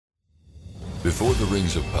Before the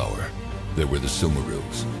Rings of Power, there were the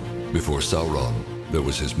Silmarils. Before Sauron, there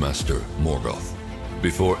was his master, Morgoth.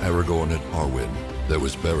 Before Aragorn and Arwen, there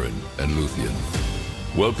was Beren and Luthien.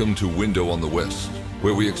 Welcome to Window on the West,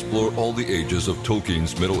 where we explore all the ages of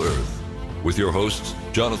Tolkien's Middle-earth, with your hosts,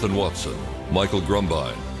 Jonathan Watson, Michael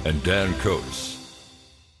Grumbine, and Dan Coates.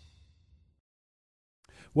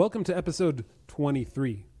 Welcome to episode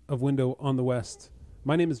 23 of Window on the West.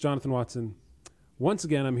 My name is Jonathan Watson. Once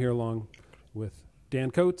again, I'm here along with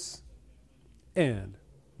Dan Coates and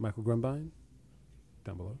Michael Grumbine,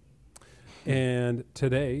 down below. And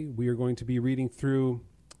today we are going to be reading through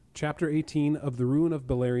Chapter 18 of The Ruin of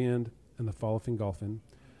Beleriand and the Fall of Fingolfin.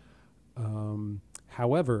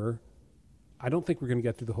 However, I don't think we're going to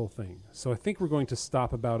get through the whole thing. So I think we're going to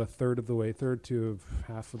stop about a third to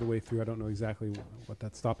half of the way through. I don't know exactly what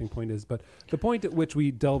that stopping point is, but the point at which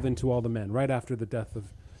we delve into all the men, right after the death of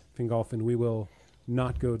Fingolfin, we will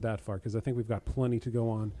not go that far, because I think we've got plenty to go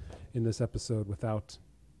on in this episode without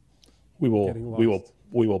getting lost.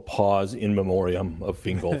 We will pause in memoriam of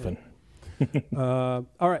Fingolfin.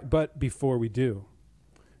 All right, but before we get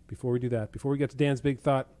to Dan's big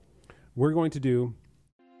thought, we're going to do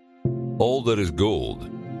All that is gold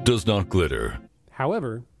does not glitter.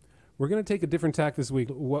 However, we're going to take a different tack this week.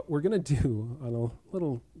 What we're going to do on a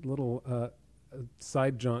little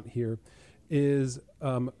side jaunt here is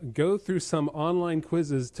go through some online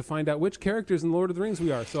quizzes to find out which characters in Lord of the Rings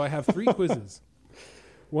we are. So I have 3 quizzes.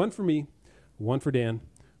 One for me, one for Dan,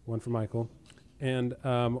 one for Michael. And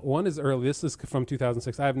one is early. This is from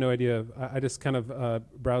 2006. I have no idea. I just kind of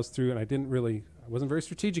browsed through, and I wasn't very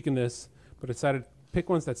strategic in this, but I decided to pick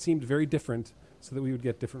ones that seemed very different so that we would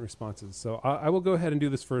get different responses. So I will go ahead and do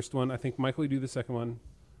this first one. I think Michael, you do the second one.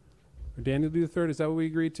 Or Dan, you'll do the third. Is that what we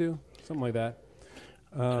agreed to? Something like that.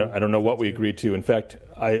 I don't know what we agreed to. In fact,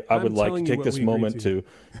 I would like to take this moment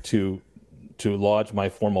to lodge my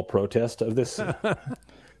formal protest of this.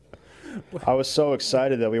 I was so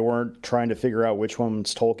excited that we weren't trying to figure out which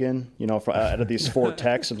one's Tolkien. Out of these 4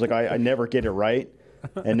 texts, I was like, I never get it right.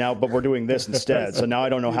 And now, but we're doing this instead. So now I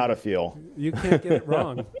don't know how to feel. You can't get it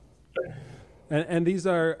wrong. And these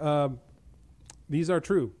are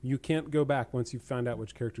true. You can't go back once you've found out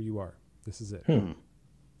which character you are. This is it.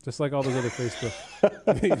 Just like all those other Facebook.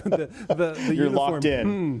 the You're uniform, locked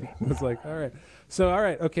in. It's like, all right. So, all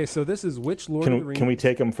right. Okay, so this is which Lord of the Rings. Can we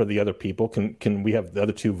take them for the other people? Can we have the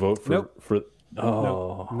other 2 vote for? Nope.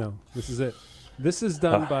 Oh. No. This is it. This is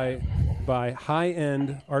done by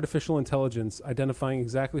high-end artificial intelligence identifying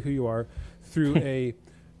exactly who you are through a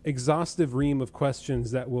exhaustive ream of questions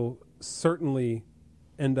that will certainly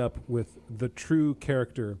end up with the true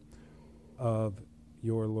character of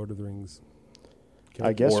your Lord of the Rings.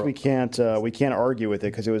 I guess we can't argue with it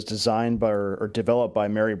because it was designed by or developed by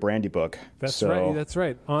Mary Brandybook. That's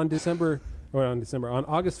right. On August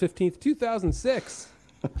 15th, 2006.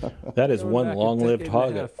 That is one long-lived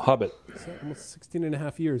hobbit. So almost 16 and a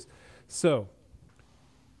half years. So,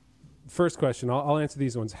 first question. I'll answer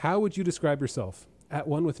these ones. How would you describe yourself? At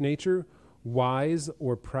one with nature, wise,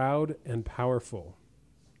 or proud and powerful?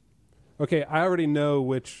 Okay, I already know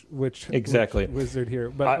which wizard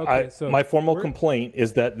here. But my formal complaint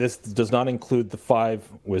is that this does not include the 5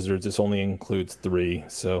 wizards. This only includes 3.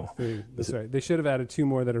 So that's right. They should have added 2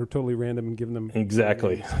 more that are totally random and given them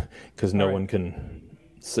exactly, because no one can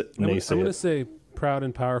I'm going to say proud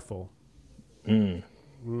and powerful.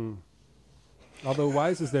 Although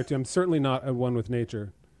wise is there too. I'm certainly not at one with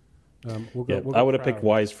nature. I would have picked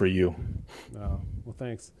wise for you. Oh, well,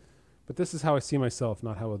 thanks. But this is how I see myself,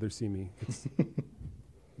 not how others see me.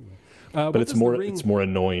 But it's more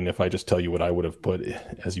annoying if I just tell you what I would have put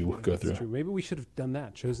as you go through. True. Maybe we should have done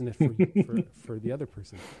that, chosen it for the other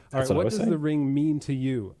person. All right, what does the ring mean to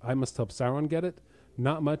you? I must help Sauron get it?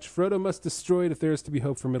 Not much. Frodo must destroy it if there is to be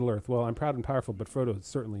hope for Middle-earth. Well, I'm proud and powerful, but Frodo,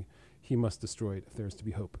 certainly, he must destroy it if there is to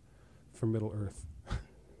be hope for Middle-earth.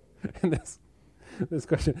 And this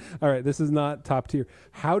question, all right, this is not top tier.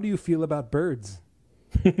 How do you feel about birds?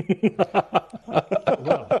 Well,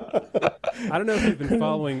 I don't know if you've been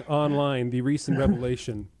following online the recent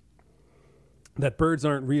revelation that birds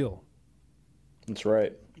aren't real. That's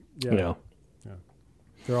right. Yeah.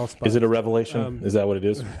 They're all spies. Is it a revelation? Is that what it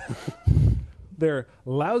is? They're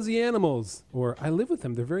lousy animals, or I live with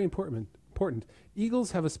them. They're very important.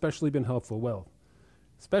 Eagles have especially been helpful. Well,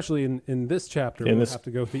 especially in this chapter, we'll have to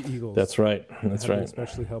go with the eagles. That's right. That's right.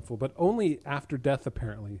 Especially helpful, but only after death,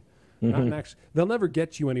 apparently. Not they'll never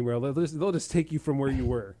get you anywhere. They'll just take you from where you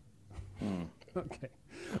were. Okay.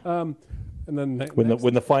 And then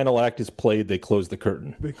when the final act is played, they close the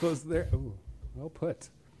curtain. They close there. Ooh, well put.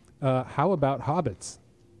 How about hobbits?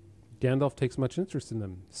 Gandalf takes much interest in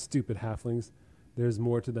them. Stupid halflings. There's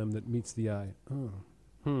more to them that meets the eye.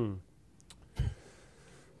 Oh.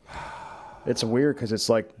 It's weird because it's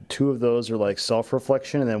like two of those are like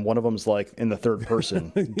self-reflection, and then one of them's like in the third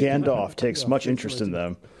person. Gandalf takes much interest in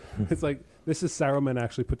them. It's like, this is Saruman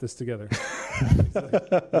actually put this together.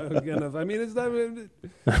 Gandalf. I mean, it's not.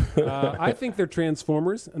 I think they're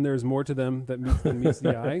Transformers, and there's more to them that meets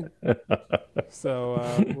the eye.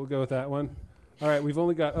 So we'll go with that one. All right, we've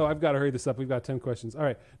only got. Oh, I've got to hurry this up. We've got 10 questions. All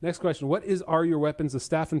right, next question. What are your weapons? A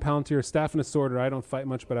staff and palantir, a staff and a sword, or I don't fight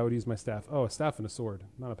much, but I would use my staff. Oh, a staff and a sword,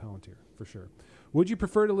 not a palantir, for sure. Would you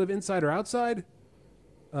prefer to live inside or outside?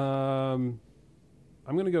 I'm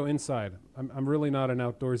going to go inside. I'm really not an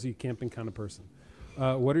outdoorsy camping kind of person.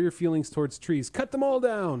 What are your feelings towards trees? Cut them all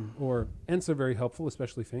down. Or Ents are very helpful,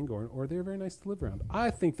 especially Fingorn, or they're very nice to live around. I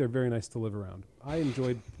think they're very nice to live around. I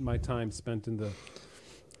enjoyed my time spent in the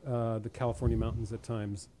California mountains at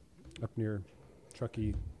times, up near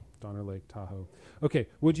Truckee, Donner Lake, Tahoe. Okay,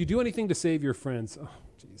 would you do anything to save your friends? Oh,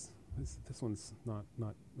 jeez, this one's not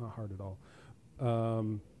hard at all.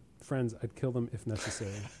 Friends, I'd kill them if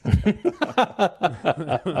necessary.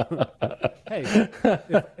 Hey,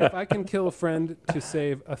 if I can kill a friend to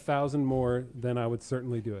save 1,000 more, then I would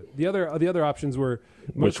certainly do it. The other options were,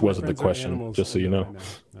 which wasn't the question, just so you know.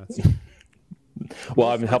 Well,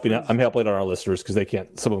 I'm helping out our listeners because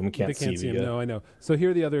some of them can't see them. No, I know. So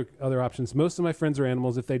here are the other options. Most of my friends are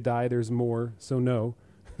animals. If they die, there's more. So no.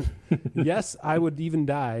 Yes, I would even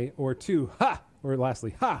die. Or two, or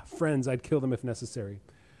lastly, friends, I'd kill them if necessary.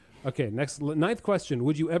 Okay, ninth question.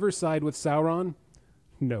 Would you ever side with Sauron?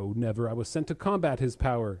 No, never. I was sent to combat his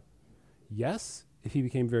power. Yes, if he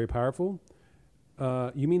became very powerful.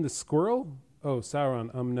 You mean the squirrel? Oh,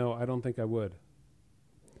 Sauron. No, I don't think I would.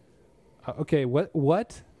 Okay,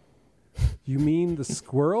 what? You mean the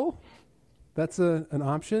squirrel? That's an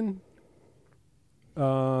option?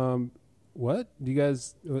 What? Do you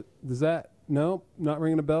guys, does that, no, not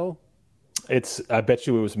ringing a bell? I bet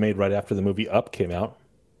you it was made right after the movie Up came out.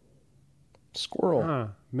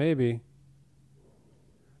 Squirrel. Maybe.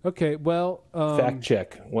 Okay, well. Fact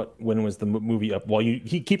check. When was the movie Up? While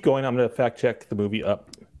you keep going, I'm going to fact check the movie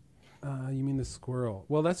Up. You mean the squirrel?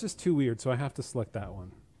 Well, that's just too weird, so I have to select that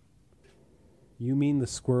one. You mean the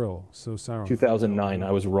squirrel? So Sauron. 2009.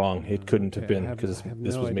 I was wrong. It couldn't have been because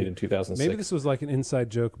this was made in 2006. Maybe this was like an inside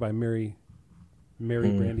joke by Mary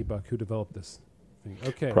Brandybuck, who developed this thing.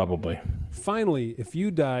 Okay. Probably. Finally, if you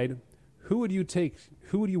died, who would you take?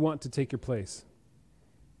 Who would you want to take your place?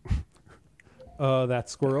 That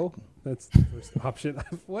squirrel. That's the first option.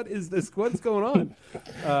 What is this? What's going on?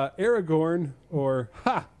 Aragorn or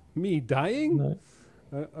me dying?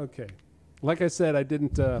 No. Okay. Like I said, I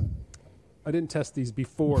didn't test these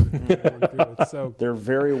before going through it, so they're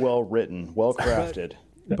very well written, well crafted.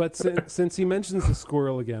 But since he mentions the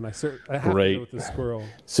squirrel again, I have to go with the squirrel.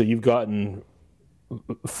 So you've gotten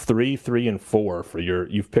 3, 3, and 4 for your.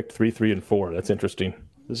 You've picked 3, 3, and 4. That's interesting.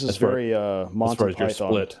 This is very Monty as far as your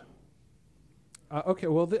Python. split. Okay,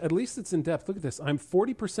 well, at least it's in depth. Look at this. I'm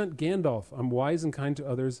 40% Gandalf. I'm wise and kind to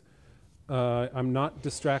others. I'm not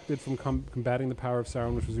distracted from combating the power of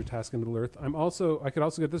Sauron, which was your task in Middle-earth. I could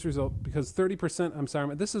also get this result because 30% I'm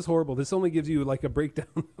Sauron. This is horrible. This only gives you like a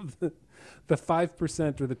breakdown of the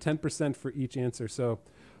 5% or the 10% for each answer. So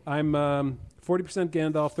I'm 40%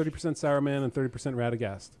 Gandalf, 30% Saruman, and 30%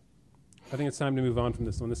 Radagast. I think it's time to move on from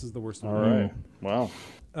this one. This is the worst one. All right. Wow.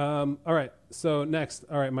 All right. So next,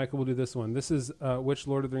 all right, Michael, we'll do this one. This is which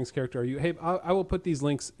Lord of the Rings character are you? Hey, I will put these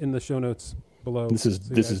links in the show notes below. This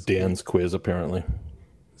is Dan's quiz, apparently.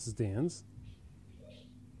 This is Dan's.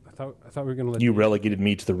 I thought we were going to let you relegated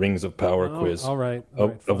me to the Rings of Power quiz. All right.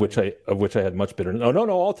 Of which I had much better. No.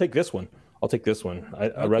 I'll take this one.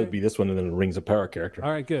 I'd rather be this one than a Rings of Power character.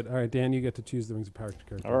 All right, good. All right, Dan, you get to choose the Rings of Power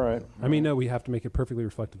character. All right. I mean, no, we have to make it perfectly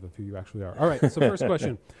reflective of who you actually are. All right. So first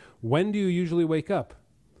question: when do you usually wake up?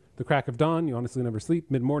 The crack of dawn. You honestly never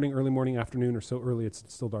sleep. Mid-morning, early morning, afternoon, or so early it's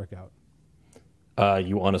still dark out.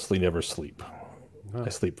 You honestly never sleep. I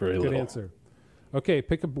sleep very little. Good answer. Okay,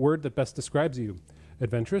 pick a word that best describes you.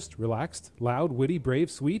 Adventurous, relaxed, loud, witty,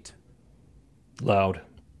 brave, sweet. Loud.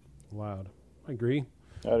 I agree.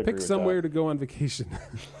 I'd Pick agree somewhere to go on vacation.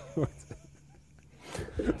 The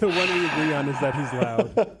one we agree on is that he's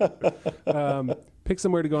loud. Pick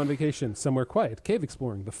somewhere to go on vacation. Somewhere quiet. Cave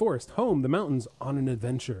exploring. The forest. Home. The mountains. On an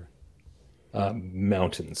adventure.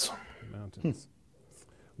 Mountains.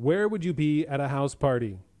 Where would you be at a house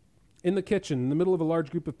party? In the kitchen, in the middle of a large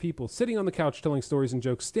group of people, sitting on the couch telling stories and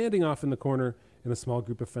jokes, standing off in the corner in a small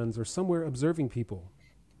group of friends, or somewhere observing people.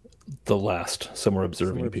 The last. Somewhere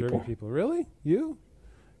observing people. Really? You're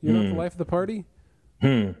not the life of the party?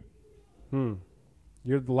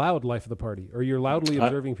 You're the loud life of the party, or you're loudly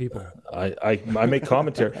observing people. I make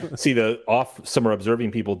commentary. See, the off summer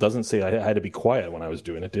observing people doesn't say I had to be quiet when I was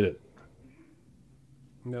doing it, did it?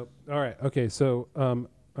 Nope. All right. Okay. So, all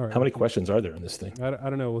right. How many questions are there in this thing? I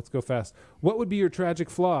don't know. Let's go fast. What would be your tragic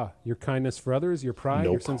flaw? Your kindness for others, your pride,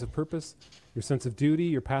 your sense of purpose, your sense of duty,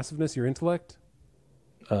 your passiveness, your intellect?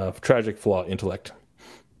 Tragic flaw, intellect.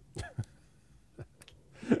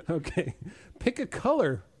 Okay. Pick a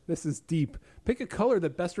color. This is deep. Pick a color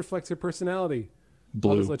that best reflects your personality.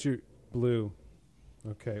 Blue. I'll just let you... Blue.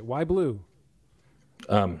 Okay. Why blue?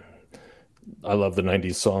 I love the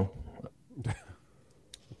 90s song.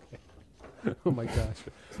 Oh, my gosh.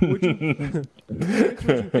 Which would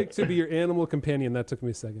you pick to be your animal companion? That took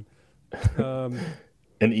me a second. An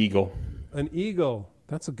eagle. An eagle.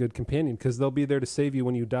 That's a good companion because they'll be there to save you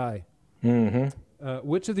when you die.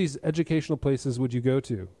 Which of these educational places would you go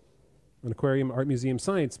to? An aquarium, art museum,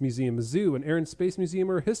 science museum, a zoo, an air and space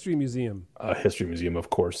museum, or a history museum? A history museum,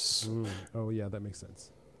 of course. Oh, yeah, that makes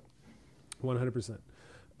sense. 100%.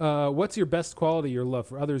 What's your best quality, your love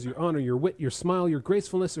for others, your honor, your wit, your smile, your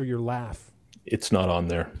gracefulness, or your laugh? It's not on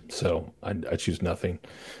there, so I choose nothing.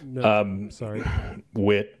 No, sorry.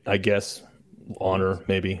 Wit, I guess. Honor,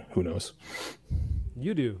 maybe. Who knows?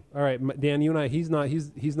 You do. All right, Dan, you and I, he's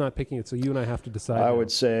not picking it, so you and I have to decide. I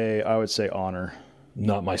would say honor.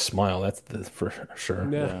 Not my smile, that's for sure.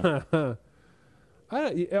 Yeah.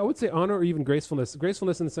 I would say honor or even gracefulness.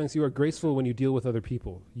 Gracefulness in the sense you are graceful when you deal with other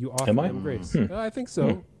people. You offer them grace. I think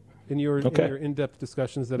so. In your in-depth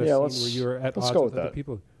discussions that I've seen where you're at odds with other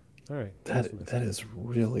people. All right. That is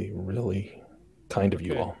really, really kind of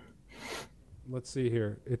you all. Let's see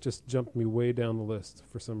here. It just jumped me way down the list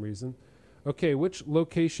for some reason. Okay, which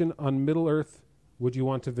location on Middle-earth would you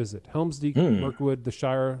want to visit? Helm's Deep, Mirkwood, the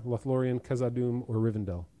Shire, Lothlorien, Khazad-dûm, or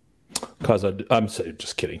Rivendell? I'm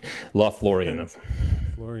just kidding. Lothlorien.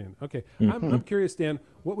 Lothlorien. Okay. I'm curious, Dan.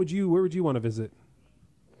 Where would you want to visit?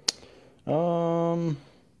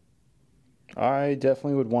 I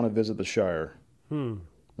definitely would want to visit the Shire. I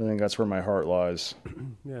think that's where my heart lies.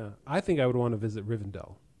 Yeah. I think I would want to visit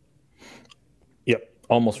Rivendell. Yep.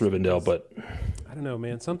 Almost Rivendell, but I don't know,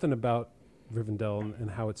 man. Something about Rivendell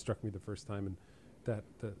and how it struck me the first time, and that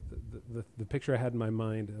the picture I had in my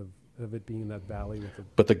mind of it being in that valley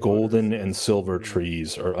with the golden and silver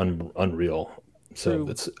trees are unreal.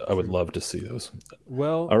 So I would love to see those.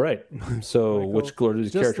 Well, all right. So Michael, which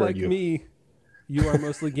glorious character like are you? Me, you are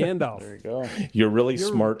mostly Gandalf. There you go. You're really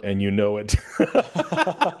smart, and you know it.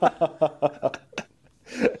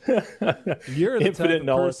 You're the type of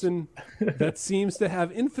person that seems to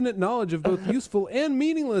have infinite knowledge of both useful and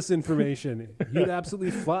meaningless information. You'd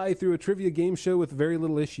absolutely fly through a trivia game show with very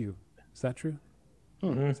little issue. Is that true?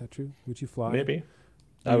 Is that true? Would you fly? Maybe.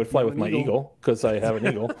 I would fly with my eagle because I have an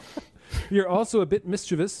eagle. You're also a bit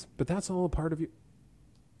mischievous, but that's all a part of you.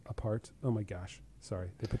 A part? Oh my gosh. Sorry,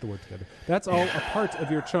 they put the word together. That's all a part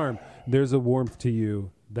of your charm. There's a warmth to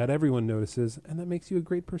you that everyone notices, and that makes you a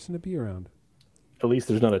great person to be around. At least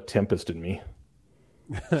there's not a Tempest in me.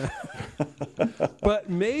 But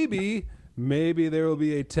maybe there will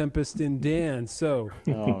be a Tempest in Dan. So,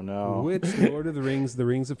 oh no. Which Lord of the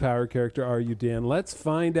Rings of Power character are you, Dan? Let's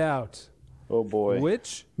find out. Oh boy.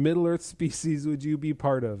 Which Middle-earth species would you be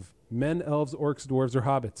part of? Men, elves, orcs, dwarves, or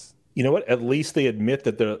hobbits? You know what? At least they admit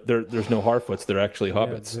that there's no Harfoots. They're actually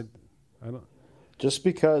hobbits. Yeah, I don't. Just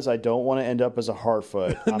because I don't want to end up as a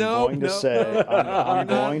Harfoot, I'm going to say you're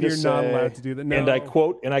not allowed to do that. No.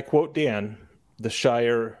 And I quote Dan, the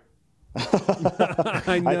Shire.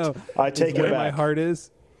 I know. I take it back. My heart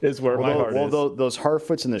is where my heart is. Well, those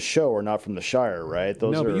Harfoots in the show are not from the Shire, right?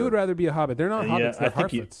 But you would rather be a hobbit. They're not hobbits. They're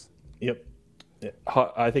Harfoots. Yep.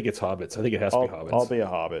 I think it's hobbits. I think it has to be hobbits. I'll be a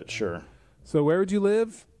hobbit, sure. So where would you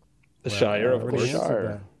live? The Shire, of course.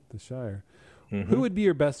 The Shire. Mm-hmm. Who would be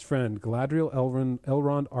your best friend? Galadriel,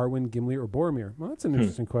 Elrond, Arwen, Gimli, or Boromir? Well, that's an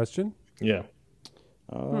interesting question. Yeah.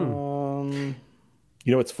 You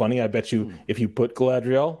know what's funny? I bet you if you put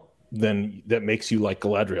Galadriel, then that makes you like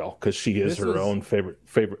Galadriel because she is her own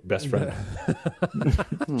favorite best friend.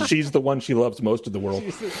 She's the one she loves most of the world.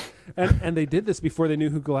 And they did this before they knew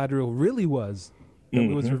who Galadriel really was. It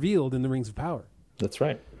was revealed in the Rings of Power. That's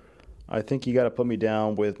right. I think you got to put me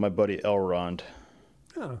down with my buddy Elrond.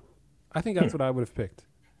 Oh, I think that's what I would have picked.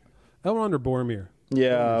 Elrond or Boromir?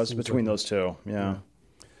 Yeah, I was between those two. Yeah.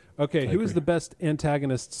 Okay, who is the best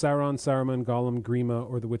antagonist? Sauron, Saruman, Gollum, Grima,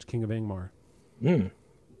 or the Witch King of Angmar?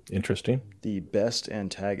 Interesting. The best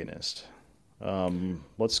antagonist.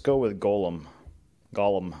 Let's go with Gollum.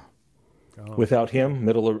 Without him,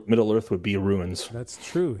 Middle Earth would be ruins. That's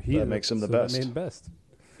true. That makes him the best. That made him best.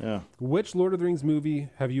 Yeah. Which Lord of the Rings movie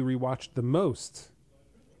have you rewatched the most?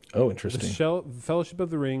 Oh, interesting. Fellowship of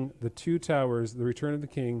the Ring, The Two Towers, The Return of the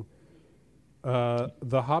King,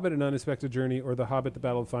 The Hobbit: An Unexpected Journey, or The Hobbit: The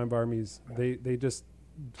Battle of the Five Armies. They just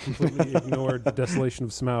completely ignored The Desolation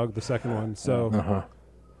of Smaug, the second one. So,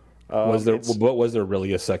 was there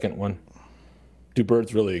really a second one? Do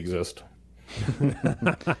birds really exist?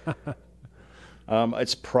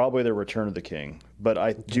 It's probably The Return of the King, but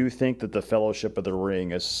I do think that The Fellowship of the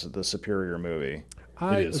Ring is the superior movie.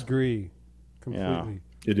 I agree completely.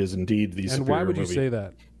 It is indeed the superior movie. And why would you say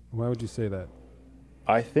that? Why would you say that?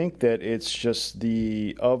 I think that it's just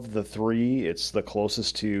of the three, it's the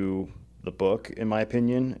closest to the book, in my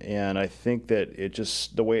opinion. And I think that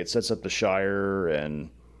the way it sets up the Shire,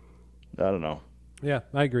 and I don't know. Yeah,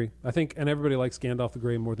 I agree. I think, and everybody likes Gandalf the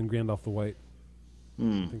Grey more than Gandalf the White.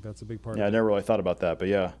 I think that's a big part of it. I never really thought about that, but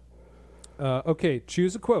yeah. Okay,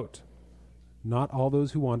 choose a quote. Not all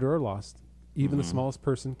those who wander are lost. Even the smallest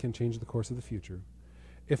person can change the course of the future.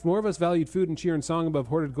 If more of us valued food and cheer and song above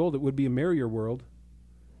hoarded gold, it would be a merrier world.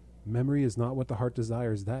 Memory is not what the heart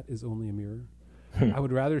desires. That is only a mirror. I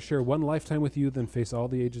would rather share one lifetime with you than face all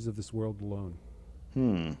the ages of this world alone.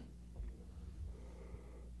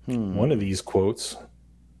 One of these quotes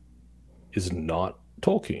is not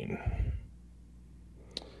Tolkien.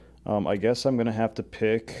 I guess I'm going to have to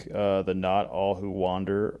pick the not all who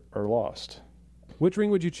wander are lost. Which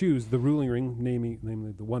ring would you choose? The ruling ring,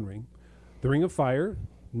 namely the One Ring. The Ring of Fire,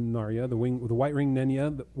 Narya. The White Ring,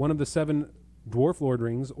 Nenya. One of the 7 Dwarf Lord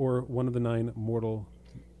rings, or one of the 9 mortal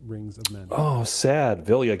rings of men. Oh, sad.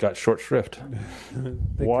 Vilya got short shrift.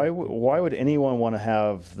 Why would anyone want to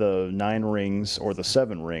have the 9 rings or the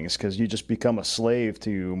 7 rings? Because you just become a slave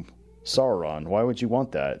to Sauron. Why would you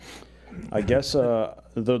want that? I guess the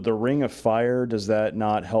Ring of Fire, does that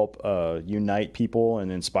not help unite people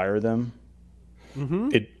and inspire them? Mm-hmm.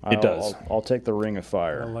 It does. I'll take the Ring of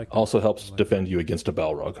Fire. Also helps defend you against a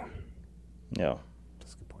Balrog. Yeah.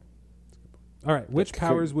 That's a good point. All right. Which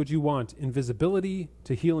powers would you want? Invisibility,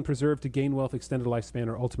 to heal and preserve, to gain wealth, extended lifespan,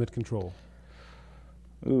 or ultimate control?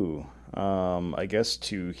 Ooh. I guess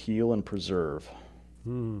to heal and preserve.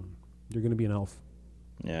 You're going to be an elf.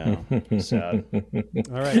 Yeah. Sad.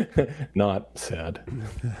 All right. Not sad.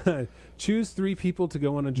 Choose 3 people to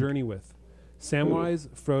go on a journey with. Samwise,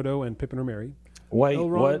 Frodo, and Pippin or Merry. Wait,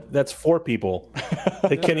 Elrond. what? That's 4 people.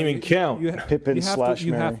 They can't even count. Pippin slash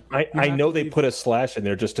Merry. I know they put a slash in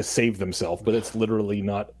there just to save themselves, but it's literally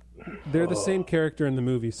not. They're the same character in the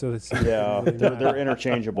movie, so it's they're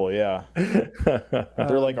interchangeable. Yeah,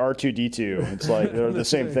 they're like R2D2. It's like they're the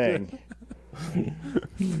same thing.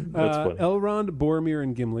 That's funny. Elrond, Boromir,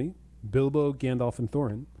 and Gimli. Bilbo, Gandalf, and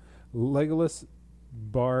Thorin. Legolas,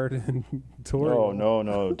 Bard, and Toriel. Oh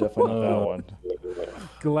no, definitely not that one.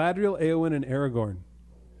 Galadriel, Eowyn, and Aragorn.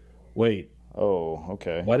 Wait. Oh,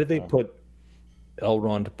 okay. Why did they put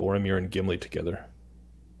Elrond, Boromir, and Gimli together?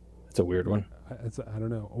 That's a weird one. I don't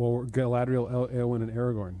know. Or Galadriel, Eowyn, and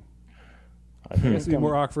Aragorn. I guess it'd be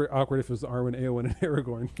more awkward if it was Arwen, Eowyn, and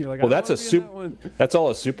Aragorn. You're like, well, that's all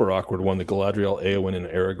a super awkward one. The Galadriel, Eowyn, and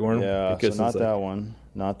Aragorn. Yeah, so not that one.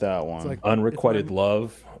 Not that one. Like, unrequited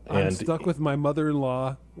love. I'm stuck with my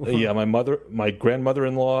mother-in-law. Yeah, my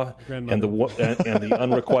grandmother-in-law, and the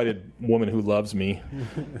unrequited woman who loves me.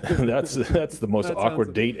 That's the most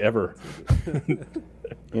awkward date ever.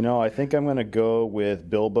 I think I'm going to go with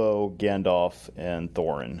Bilbo, Gandalf, and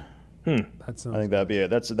Thorin. I think that'd be it.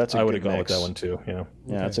 That's a good mix. I would have gone with that one too. Yeah.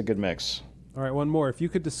 Yeah, that's a good mix. All right, one more. If you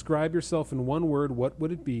could describe yourself in one word, what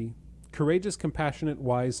would it be? Courageous, compassionate,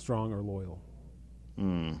 wise, strong, or loyal?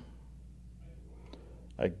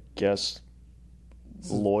 I guess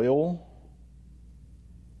loyal.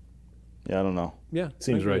 Yeah, I don't know. Yeah,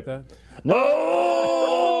 seems right. That.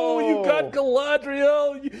 No, you got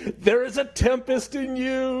Galadriel. There is a Tempest in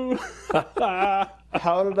you.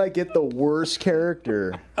 How did I get the worst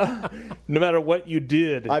character? No matter what you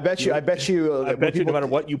did, I bet you. No matter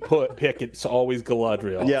what you pick, it's always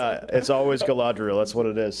Galadriel. Yeah, it's always Galadriel. That's what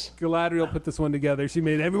it is. Galadriel put this one together. She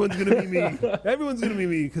made everyone's gonna be me. Everyone's gonna be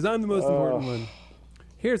me because I'm the most important one.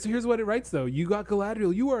 Here's what it writes though. You got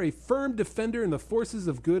Galadriel. You are a firm defender in the forces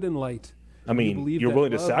of good and light. I mean, you're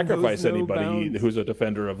willing to sacrifice anybody who's a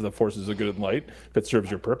defender of the forces of good and light if it serves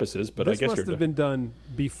your purposes. But I guess this must have been done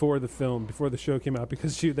before the film, before the show came out,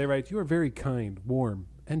 because they write, you are very kind, warm,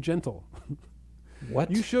 and gentle. What?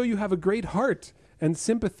 You show you have a great heart and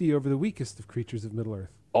sympathy over the weakest of creatures of Middle-earth.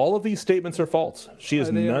 All of these statements are false. She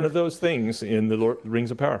is none of those things in the Rings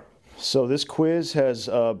of Power. So this quiz has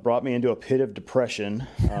brought me into a pit of depression.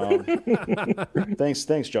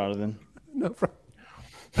 Thanks, Jonathan. No problem.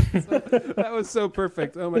 That was so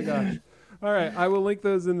perfect. Oh my gosh. All right, I will link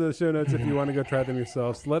those in the show notes if you want to go try them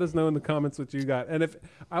yourselves. Let us know in the comments what you got. And if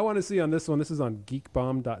I want to see on this one, this is on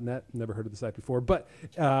geekbomb.net. Never heard of the site before. But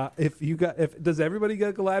does everybody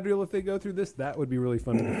get Galadriel if they go through this? That would be really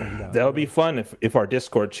fun to find out. That would be fun if our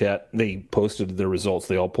Discord chat, they posted their results.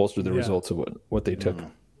 They all posted the results of what they took.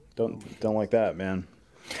 Don't like that, man.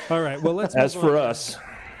 All right, well, let's As for us,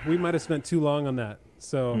 we might have spent too long on that.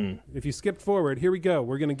 So if you skipped forward, here we go.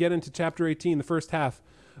 We're going to get into Chapter 18, the first half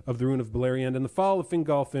of The Ruin of Beleriand and the Fall of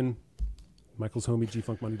Fingolfin. Michael's homie,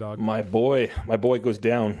 G-Funk Money Dog. my boy goes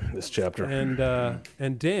down this chapter. And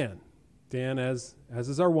Dan, as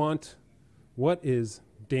is our wont, what is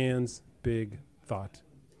Dan's big thought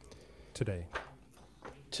today?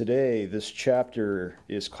 Today, this chapter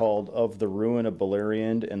is called Of the Ruin of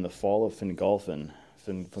Beleriand and the Fall of Fingolfin.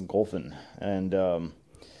 And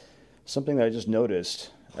something that I just noticed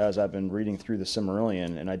as I've been reading through the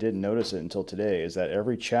Silmarillion, and I didn't notice it until today, is that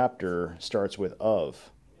every chapter starts with of.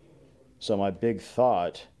 So my big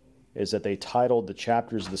thought is that they titled the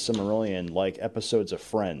chapters of the Silmarillion like episodes of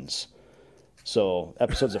Friends. So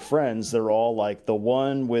episodes of Friends, they're all like the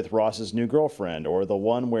one with Ross's new girlfriend or the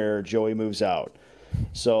one where Joey moves out.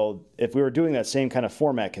 So if we were doing that same kind of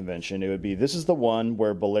format convention, it would be, this is the one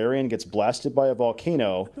where Beleriand gets blasted by a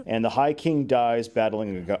volcano and the High King dies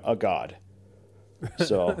battling a god.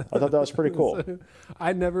 So I thought that was pretty cool.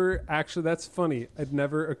 That's funny. It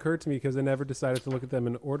never occurred to me because I never decided to look at them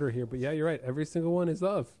in order here. But yeah, you're right. Every single one is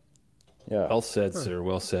of. Yeah. Well said, sir.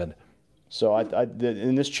 Well said. So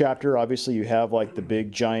in this chapter, obviously you have like the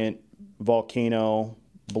big giant volcano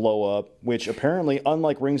blow up, which apparently,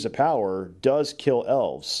 unlike Rings of Power, does kill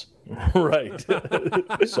elves. Right.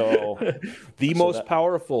 So the most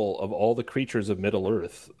powerful of all the creatures of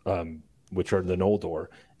Middle-earth, which are the Noldor,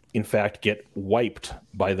 in fact, get wiped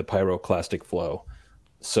by the pyroclastic flow.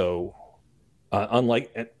 So,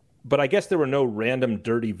 but I guess there were no random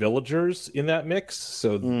dirty villagers in that mix,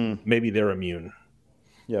 so maybe they're immune.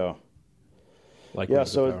 Yeah.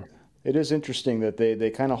 So it is interesting that they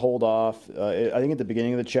kind of hold off. I think at the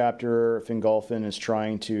beginning of the chapter, Fingolfin is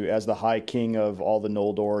trying to, as the High King of all the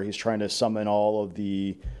Noldor, he's trying to summon all of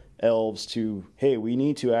the elves to, hey, we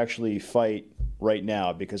need to actually fight right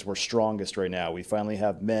now because we're strongest right now. We finally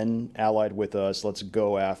have men allied with us. Let's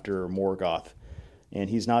go after Morgoth. And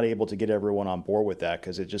he's not able to get everyone on board with that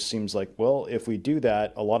because it just seems like, well, if we do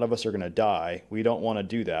that, a lot of us are going to die. We don't want to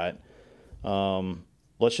do that.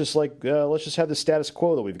 Let's just have the status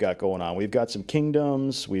quo that we've got going on. We've got some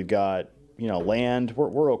kingdoms. We've got, land.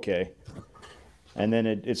 We're okay. And then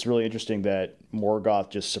it's really interesting that Morgoth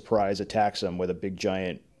just surprise attacks them with a big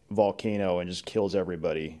giant volcano and just kills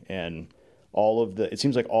everybody. And it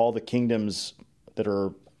seems like all the kingdoms that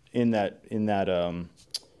are in that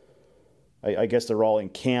I guess they're all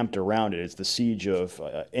encamped around it. It's the siege of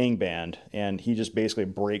Angband, and he just basically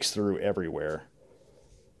breaks through everywhere.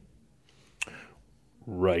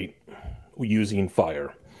 Right. Using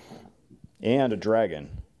fire. And a dragon.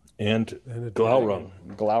 And Glaurung.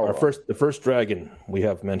 The first dragon we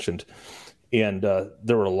have mentioned. And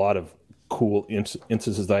there were a lot of cool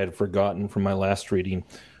instances I had forgotten from my last reading.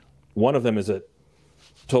 One of them is that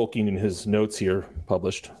Tolkien, in his notes here,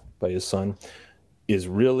 published by his son, is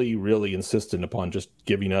really, really insistent upon just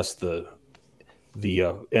giving us the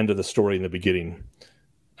end of the story in the beginning.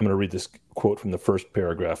 I'm going to read this quote from the first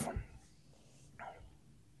paragraph.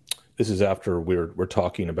 This is after we're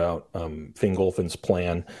talking about Fingolfin's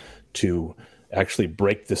plan to actually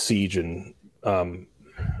break the siege and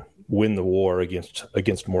win the war against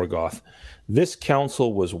Morgoth. This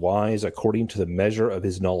counsel was wise according to the measure of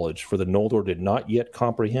his knowledge, for the Noldor did not yet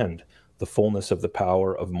comprehend the fullness of the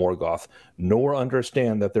power of Morgoth, nor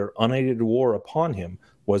understand that their unaided war upon him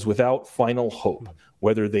was without final hope,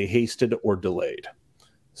 whether they hasted or delayed.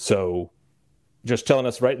 So, just telling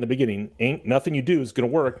us right in the beginning, ain't nothing you do is going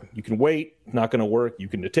to work. You can wait, not going to work. You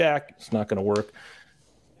can attack, it's not going to work.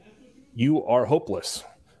 You are hopeless.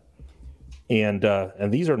 And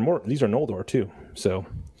these are Noldor too. So,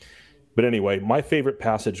 but anyway, my favorite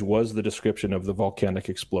passage was the description of the volcanic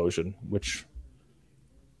explosion, which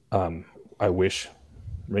I wish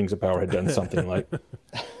Rings of Power had done something like.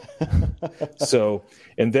 So,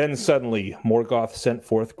 and then suddenly Morgoth sent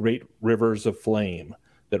forth great rivers of flame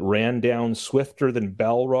that ran down swifter than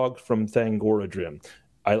Balrog from Thangorodrim.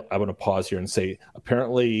 I want to pause here and say,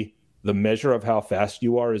 apparently the measure of how fast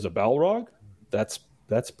you are is a Balrog. That's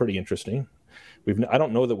pretty interesting. I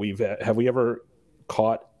don't know that have we ever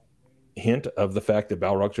caught hint of the fact that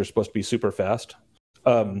Balrogs are supposed to be super fast.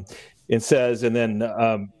 It says, and then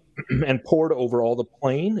and poured over all the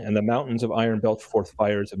plain, and the mountains of iron belched forth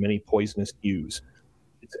fires of many poisonous hues.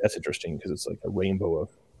 That's interesting because it's like a rainbow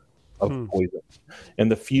poison,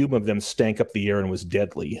 and the fume of them stank up the air and was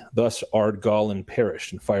deadly. Thus Ardgallen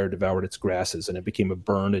perished, and fire devoured its grasses, and it became a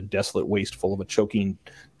burned and desolate waste full of a choking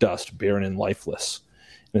dust, barren and lifeless.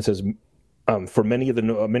 And it says, for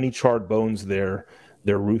many charred bones their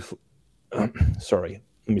roof. Sorry,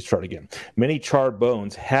 let me start again. Many charred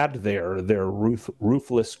bones had their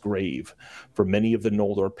roofless grave, for many of the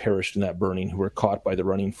Noldor perished in that burning, who were caught by the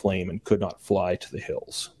running flame and could not fly to the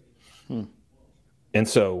hills. And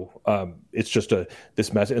so it's just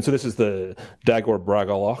this message. And so this is the Dagor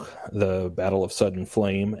Bragollach, the Battle of Sudden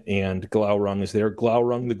Flame, and Glaurung is there.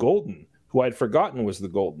 Glaurung the Golden, who I had forgotten was the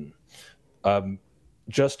Golden.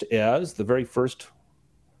 Just as the very first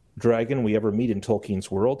dragon we ever meet in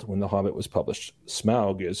Tolkien's world, when The Hobbit was published,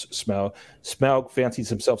 Smaug is Smaug. Smaug fancies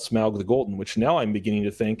himself Smaug the Golden, which now I'm beginning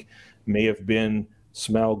to think may have been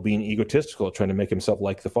Smaug being egotistical, trying to make himself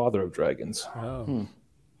like the father of dragons. Oh,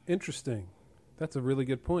 interesting. That's a really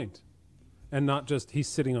good point. And not just he's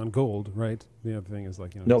sitting on gold, right? The other thing is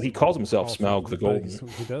like, no, he calls himself Smaug the Golden.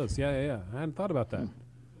 He does. Yeah. I hadn't thought about that.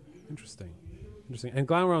 Interesting. And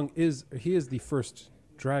Glaurung is the first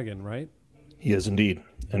dragon, right? He is indeed.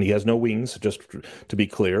 And he has no wings, just to be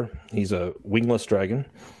clear. He's a wingless dragon.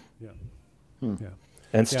 Yeah. Yeah.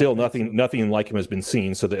 And still nothing like him has been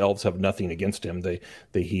seen, so the elves have nothing against him.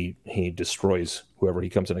 He destroys whoever he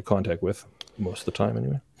comes into contact with, most of the time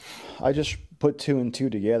anyway. I just put two and two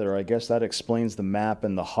together. I guess that explains the map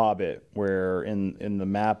in The Hobbit, where in the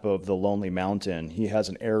map of the Lonely Mountain, he has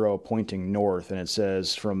an arrow pointing north, and it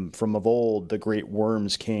says, from of old the great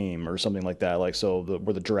worms came, or something like that. Like, so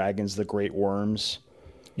were the dragons the great worms?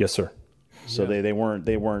 Yes, sir. So they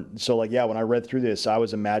weren't. So like, yeah, when I read through this, I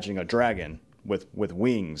was imagining a dragon with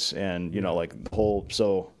wings, and like the whole.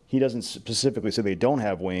 So he doesn't specifically say they don't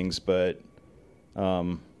have wings, but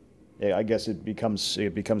I guess it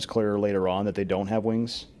becomes clearer later on that they don't have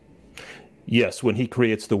wings. Yes, when he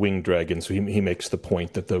creates the winged dragons, so he makes the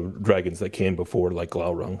point that the dragons that came before, like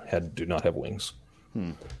Glaurung, do not have wings.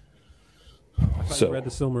 I thought you read the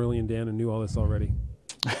Silmarillion, Dan, and knew all this already.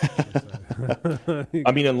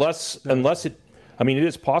 I mean, unless it. I mean, it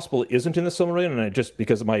is possible it isn't in the Silmarillion, and just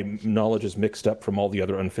because my knowledge is mixed up from all the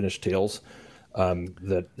other unfinished tales.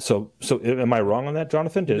 So am I wrong on that,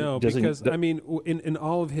 Jonathan? Because I mean, in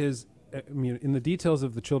all of his, in the details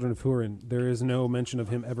of the Children of Húrin, there is no mention of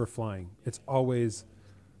him ever flying. It's always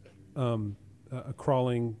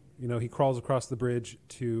crawling. He crawls across the bridge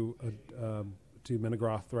to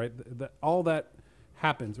Menegroth, right? All that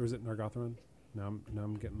happens, or is it Nargothrond? Now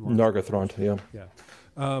I'm getting lost. Nargothrond, yeah. Yeah.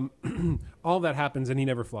 All that happens, and he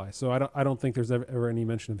never flies. So I don't think there's ever any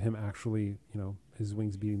mention of him actually, his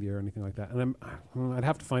wings beating the air or anything like that. And I'd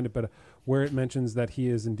have to find it, but where it mentions that he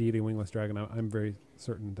is indeed a wingless dragon, I'm very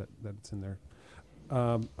certain that it's in there.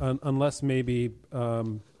 Unless maybe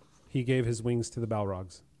he gave his wings to the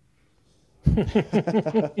Balrogs.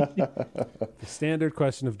 The standard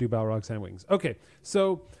question of, do Balrogs have wings? Okay,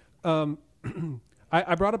 so I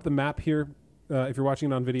brought up the map here, if you're watching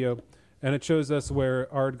it on video, and it shows us where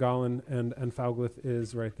Ardgallen and Fauglith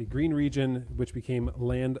is, right? The green region, which became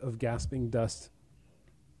Land of Gasping Dust.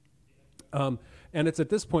 And it's at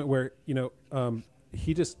this point where,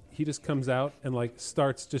 he just comes out and like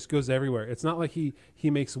just goes everywhere. It's not like he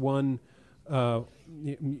makes one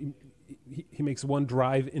he makes one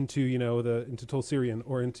drive into into Tol Sirion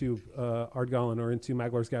or into Ardgallen or into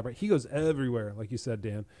Maglar's Gap. Right? He goes everywhere, like you said,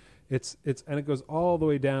 Dan. It's and it goes all the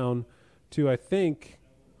way down to, I think,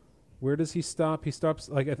 where does he stop? He stops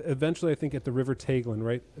like eventually, I think, at the River Taglin,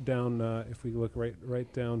 right down. If we look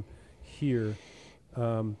right down here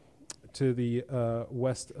to the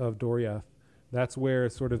west of Doriath, that's where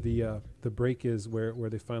sort of the break is, where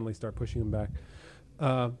they finally start pushing him back.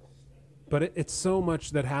 But it's so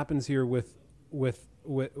much that happens here with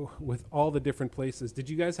all the different places. Did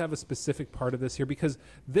you guys have a specific part of this here? Because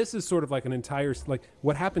this is sort of like an entire, like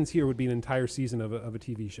what happens here would be an entire season of a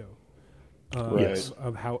TV show. Yes.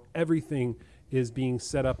 Of how everything is being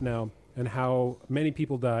set up now and how many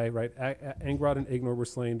people die, right? Angrod and Ignor were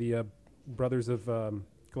slain, the brothers of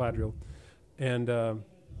Galadriel, and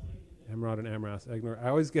Amrod and Amras. Ignor, I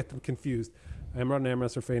always get them confused. Amrod and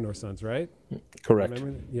Amras are Feanor's sons, right? Correct.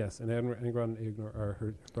 Remember? Yes, and Angrod and Ignor are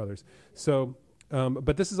her brothers. So,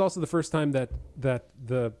 but this is also the first time that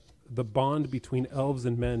the bond between elves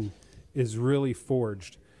and men is really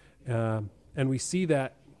forged, and we see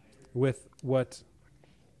that with what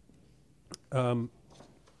Barahir,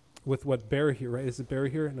 right? Is it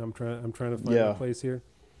Barahir? And I'm trying to find a place here.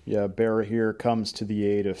 Yeah, Barahir comes to the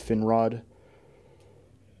aid of Finrod.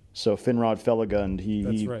 So Finrod Felagund,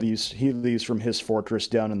 he leaves from his fortress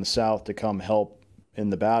down in the south to come help in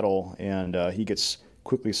the battle, and he gets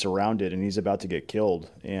quickly surrounded, and he's about to get killed.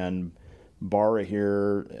 And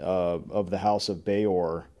Barahir of the House of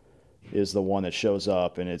Beor is the one that shows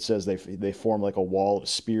up, and it says they form like a wall of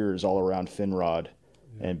spears all around Finrod,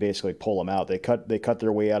 and basically pull him out. They cut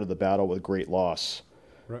their way out of the battle with great loss.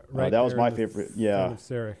 Right, that was my favorite. Yeah,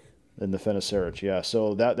 in the Fen of Serich. Yeah,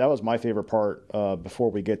 so that was my favorite part. Before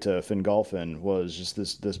we get to Fingolfin, was just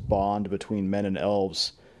this bond between men and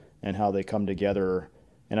elves, and how they come together.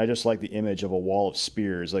 And I just like the image of a wall of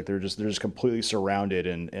spears. Like they're just completely surrounded,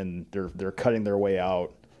 and they're cutting their way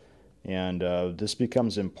out. And this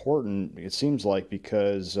becomes important, it seems like,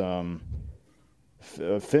 because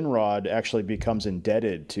Finrod actually becomes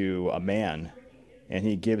indebted to a man, and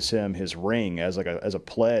he gives him his ring as a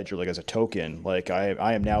pledge, or like as a token. Like,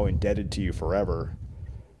 I am now indebted to you forever.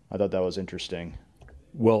 I thought that was interesting.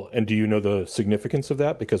 Well, and do you know the significance of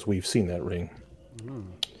that? Because we've seen that ring.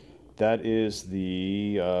 That is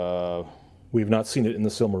the... We've not seen it in the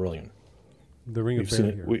Silmarillion. The Ring of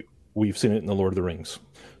Barahir. We've seen it in the Lord of the Rings.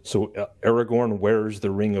 So Aragorn wears the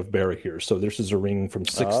Ring of Barahir. So this is a ring from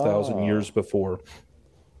 6,000 years before,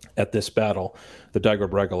 at this battle, the Dagor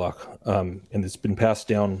Bragollach, and it's been passed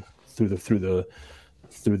down through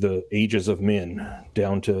the ages of men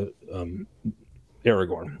down to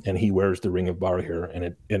Aragorn, and he wears the Ring of Barahir,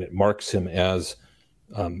 and it marks him as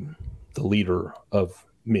the leader of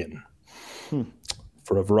men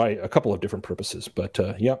for a couple of different purposes. But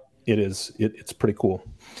it's pretty cool.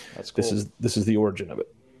 That's cool. This is the origin of it.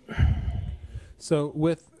 So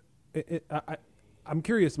I'm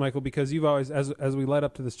curious, Michael, because you've always, as we led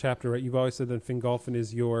up to this chapter, right, you've always said that Fingolfin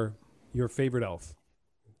is your favorite elf,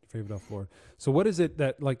 lord. So what is it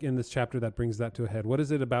that, like, in this chapter that brings that to a head? What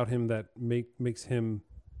is it about him that makes him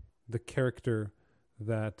the character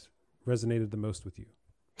that resonated the most with you?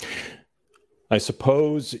 I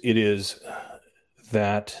suppose it is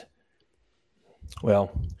that,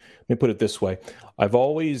 well, let me put it this way. I've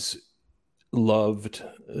always loved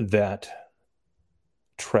that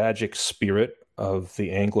tragic spirit of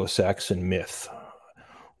the Anglo-Saxon myth,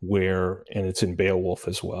 and it's in Beowulf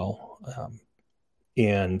as well,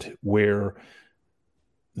 and where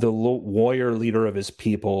the warrior leader of his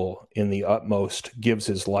people in the utmost gives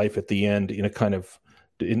his life at the end in a kind of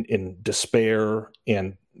in despair,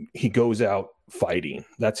 and he goes out fighting.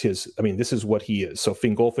 This is what he is. So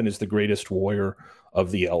Fingolfin is the greatest warrior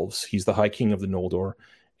of the elves. He's the High King of the Noldor.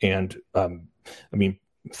 And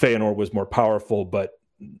Feanor was more powerful, but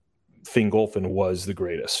Fingolfin was the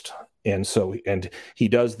greatest. And he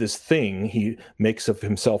does this thing. He makes of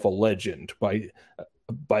himself a legend by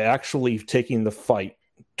actually taking the fight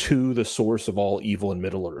to the source of all evil in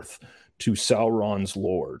Middle-earth, to Sauron's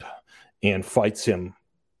lord, and fights him.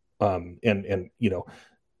 And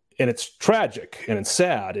it's tragic and it's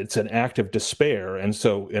sad. It's an act of despair. And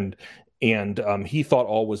he thought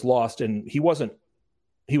all was lost, and he wasn't.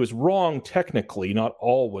 He was wrong technically. Not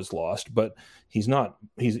all was lost, but he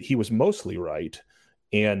was mostly right.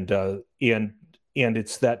 And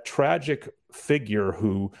it's that tragic figure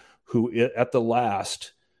who at the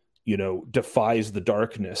last, defies the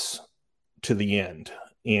darkness to the end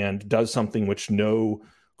and does something which no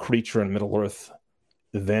creature in Middle-earth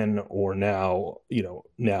then or now,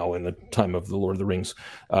 now in the time of the Lord of the Rings,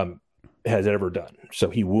 has ever done. So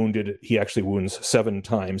he actually wounds 7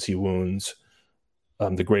 times. He wounds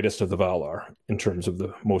the greatest of the Valar in terms of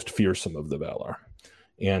the most fearsome of the Valar.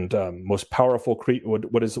 And most powerful creature.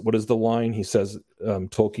 What is the line? He says,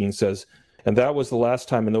 Tolkien says, and that was the last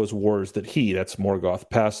time in those wars that that's Morgoth,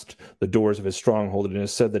 passed the doors of his stronghold, and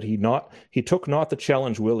has said that he took not the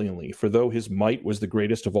challenge willingly, for though his might was the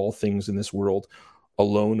greatest of all things in this world,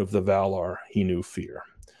 alone of the Valar he knew fear.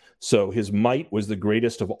 So his might was the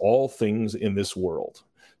greatest of all things in this world.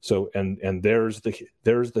 So and there's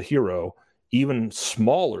the hero, even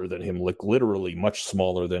smaller than him, like literally much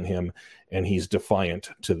smaller than him, and he's defiant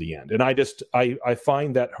to the end. And I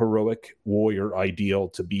find that heroic warrior ideal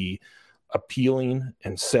to be appealing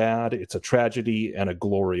and sad. It's a tragedy and a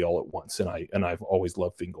glory all at once, and I've always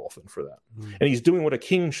loved Fingolfin for that. And he's doing what a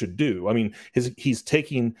king should do. I mean, he's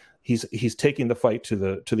taking the fight to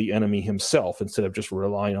the enemy himself instead of just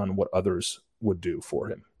relying on what others would do for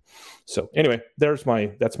him. So anyway, that's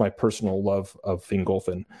my personal love of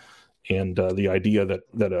Fingolfin, and the idea that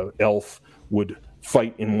an elf would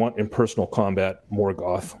fight in personal combat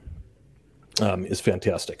Morgoth is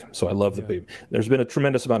fantastic. So I love the baby. There's been a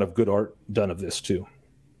tremendous amount of good art done of this too.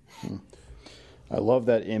 I love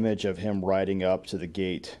that image of him riding up to the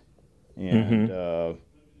gate, and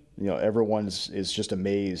everyone is just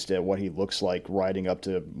amazed at what he looks like riding up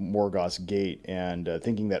to Morgoth's gate, and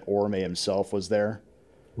thinking that Orome himself was there.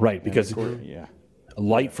 Right, because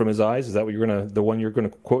light from his eyes. Is that what the one you're gonna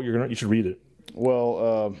quote? You should read it.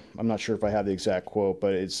 Well, I'm not sure if I have the exact quote,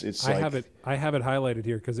 but it's I like, have it highlighted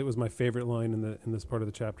here because it was my favorite line in this part of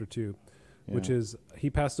the chapter too, which is he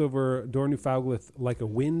passed over Dor Newfauglith like a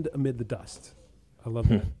wind amid the dust. I love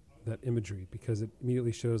that imagery because it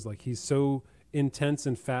immediately shows like he's so intense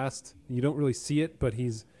and fast. You don't really see it, but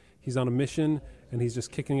he's on a mission and he's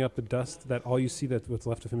just kicking up the dust. That all you see that what's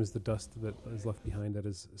left of him is the dust that is left behind, that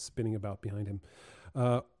is spinning about behind him.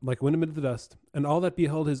 Like wind amid the dust, and all that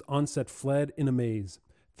beheld his onset fled in amaze,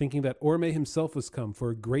 thinking that Orme himself was come,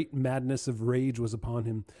 for a great madness of rage was upon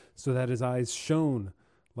him, so that his eyes shone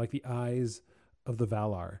like the eyes of the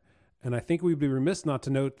Valar. And I think we'd be remiss not to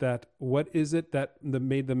note that what is it that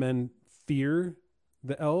made the men fear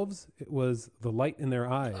the elves? It was the light in their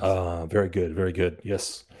eyes. Very good, very good.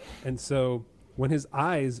 Yes. And so when his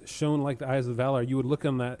eyes shone like the eyes of the Valar, you would look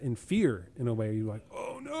on that in fear in a way. You're like,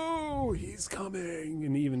 oh no, he's coming.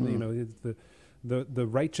 And even, you know, it's the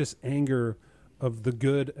righteous anger of the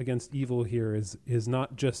good against evil here is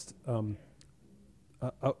not just a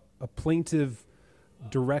plaintive,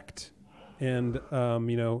 direct, and,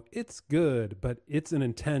 you know, it's good, but it's an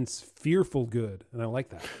intense, fearful good. And I like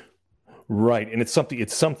that. Right, and it's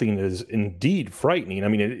something that is indeed frightening. I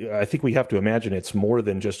mean, I think we have to imagine it's more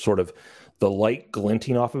than just sort of the light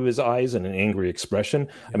glinting off of his eyes and an angry expression.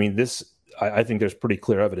 I mean, I think there's pretty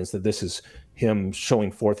clear evidence that this is him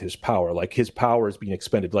showing forth his power, like his power is being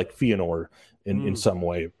expended, like Fëanor in some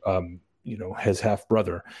way, you know, his half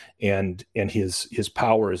brother, and his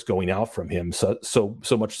power is going out from him, so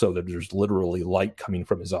much so that there's literally light coming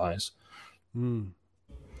from his eyes.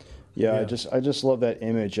 Yeah, I just love that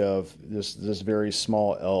image of this very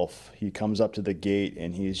small elf. He comes up to the gate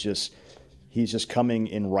and he's just coming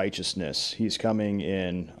in righteousness. He's coming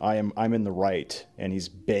in I'm in the right, and he's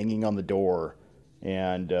banging on the door,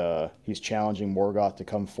 and he's challenging Morgoth to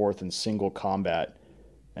come forth in single combat.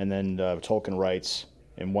 And then Tolkien writes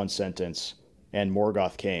in one sentence, and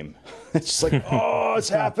Morgoth came. It's just like, oh, it's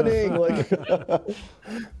happening. Like the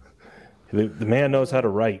man knows how to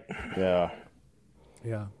write. Yeah.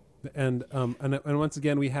 Yeah. And once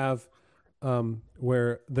again, we have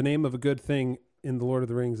where the name of a good thing in the Lord of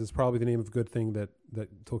the Rings is probably the name of a good thing that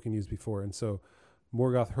Tolkien used before. And so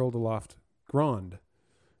Morgoth hurled aloft Grond,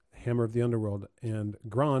 hammer of the underworld, and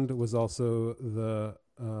Grond was also the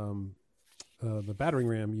battering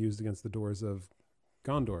ram used against the doors of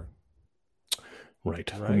Gondor.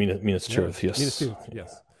 Right. Minas Tirith, yes. Minas Tirith,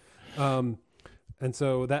 yes. And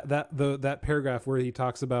so that paragraph where he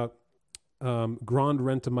talks about Grond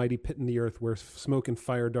rent a mighty pit in the earth where smoke and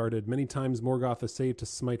fire darted. Many times Morgoth essayed to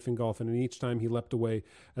smite Fingolfin, and each time he leapt away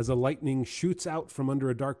as a lightning shoots out from under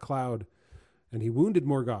a dark cloud. And he wounded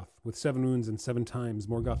Morgoth with 7 wounds, and 7 times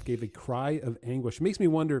Morgoth gave a cry of anguish. It makes me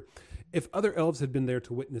wonder if other elves had been there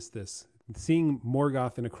to witness this. Seeing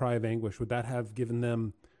Morgoth in a cry of anguish, would that have given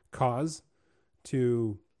them cause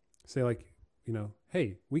to say, like, you know,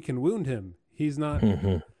 hey, we can wound him. He's not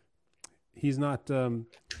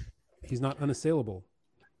unassailable.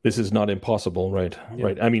 This is not impossible, right? Yeah.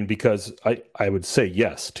 Right. I mean, because I would say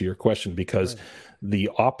yes to your question, because the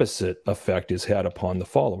opposite effect is had upon the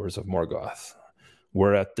followers of Morgoth,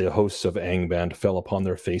 whereat the hosts of Angband fell upon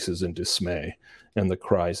their faces in dismay, and the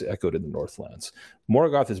cries echoed in the Northlands.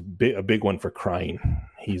 Morgoth is a big one for crying.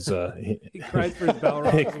 He's he cries for his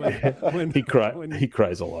Balrog. He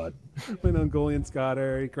cries a lot. When Ungoliant's got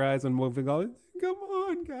her, he cries when Fingolfin. Come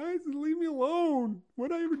on, guys, leave me alone.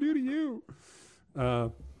 What'd I ever do to you? Yeah,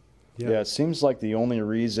 it seems like the only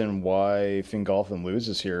reason why Fingolfin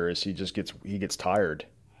loses here is he gets tired.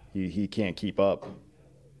 He can't keep up.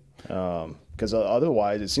 Because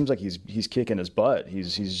otherwise, it seems like he's kicking his butt.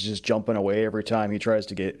 He's just jumping away every time he tries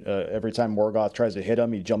to get. Every time Morgoth tries to hit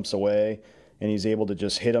him, he jumps away, and he's able to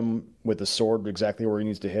just hit him with the sword exactly where he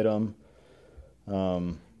needs to hit him.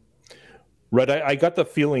 Right. I got the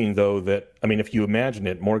feeling, though, that, I mean, if you imagine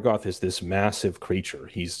it, Morgoth is this massive creature.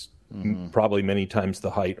 He's probably many times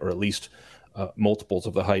the height, or at least multiples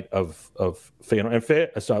of the height of Fëanor. And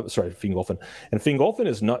Fingolfin. And Fingolfin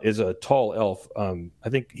is a tall elf. I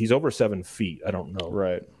think he's over 7 feet. I don't know.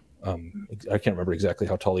 Right. I can't remember exactly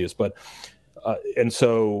how tall he is, but and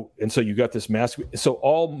so you got this massive. So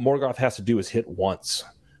all Morgoth has to do is hit once.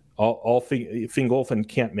 Fingolfin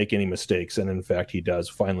can't make any mistakes, and in fact, he does.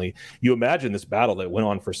 Finally, you imagine this battle that went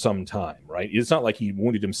on for some time, right? It's not like he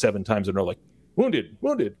wounded him 7 times in a row, like wounded.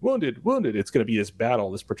 It's going to be this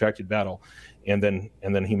battle, this protracted battle, and then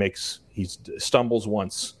he stumbles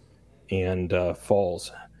once and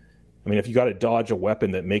falls. I mean, if you got to dodge a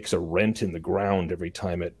weapon that makes a rent in the ground every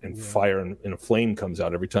time fire and a flame comes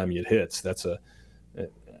out every time it hits, that's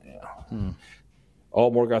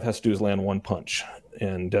all Morgoth has to do is land one punch,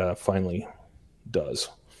 and finally does.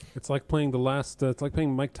 It's like playing it's like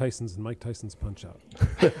playing Mike Tyson's and Mike Tyson's Punch Out.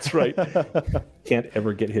 That's right. Can't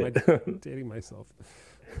ever get hit. I'm dating myself.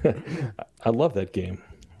 I love that game.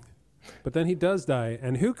 But then he does die,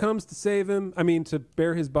 and who comes to save him? I mean, to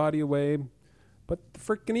bear his body away, but the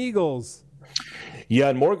frickin' eagles. Yeah,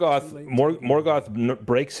 and Morgoth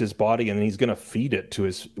breaks his body, and then he's going to feed it to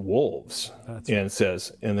his wolves. That's and right. It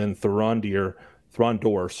says, and then Thorondor,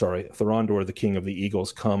 the king of the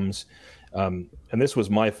eagles, comes. And this was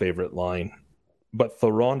my favorite line. But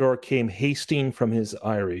Thorondor came hasting from his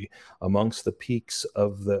eyrie amongst the peaks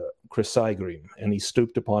of the Chrysaegrim, and he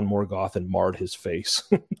stooped upon Morgoth and marred his face.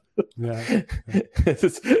 Yeah.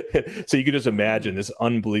 So you could just imagine this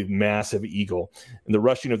unbelievable massive eagle, and the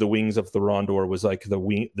rushing of the wings of Thorondor was like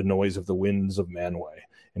the noise of the winds of Manwë.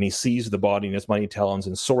 And he seized the body in his mighty talons,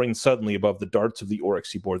 and soaring suddenly above the darts of the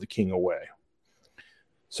oryx, he bore the king away.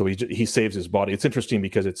 So he saves his body. It's interesting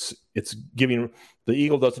because it's giving, the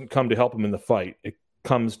eagle doesn't come to help him in the fight. It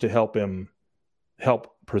comes to help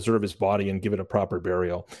preserve his body and give it a proper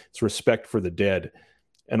burial. It's respect for the dead.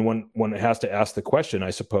 And when it has to ask the question,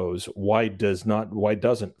 I suppose, why doesn't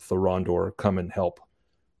Thorondor come and help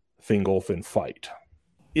Fingolfin fight?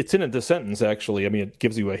 It's in the sentence, actually. I mean, it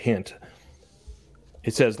gives you a hint.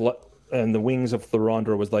 It says, and the wings of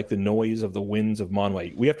Thorondor was like the noise of the winds of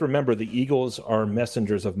Manwë. We have to remember the eagles are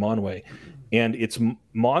messengers of Manwë, and it's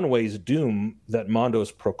Manwë's doom that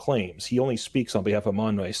Mondos proclaims. He only speaks on behalf of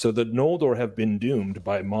Manwë. So the Noldor have been doomed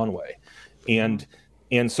by Manwë.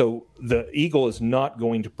 And so the eagle is not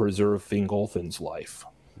going to preserve Fingolfin's life.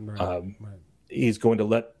 Right. He's going to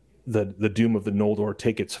let the doom of the Noldor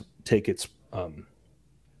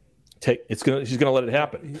he's going to let it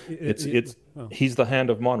happen. He's the hand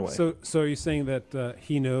of Manwë. So are you saying that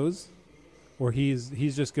he knows, or he's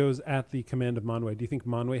just goes at the command of Manwë? Do you think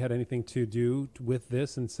Manwë had anything to do with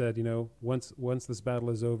this and said, once this battle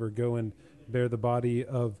is over, go and bear the body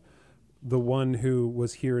of the one who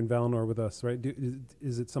was here in Valinor with us, right?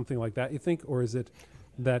 Is it something like that, you think, or is it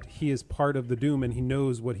that he is part of the doom and he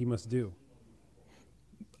knows what he must do?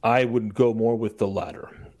 I would go more with the latter.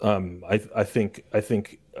 I think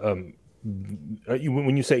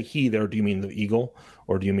when you say he there, do you mean the eagle,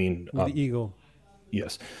 or do you mean the eagle?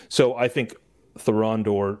 Yes. So I think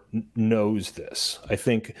Thorondor knows this. I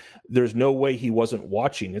think there's no way he wasn't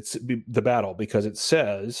watching the battle, because it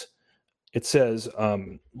says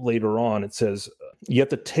later on, it says, yet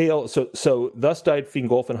the tale, so thus died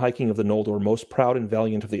Fingolfin, High King of the Noldor, most proud and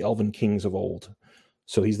valiant of the elven kings of old.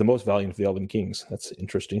 So he's the most valiant of the elven kings. That's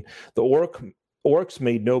interesting. The orcs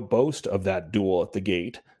made no boast of that duel at the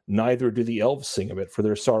gate, neither do the elves sing of it, for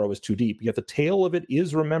their sorrow is too deep. Yet the tale of it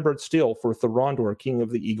is remembered still, for Thorondor, king of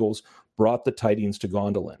the eagles, brought the tidings to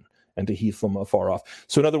Gondolin and to Heathlam afar off.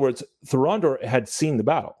 So in other words, Thorondor had seen the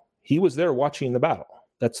battle. He was there watching the battle.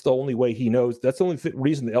 That's the only way he knows. That's the only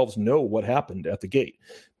reason the elves know what happened at the gate,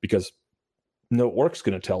 because no orc's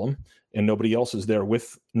going to tell them, and nobody else is there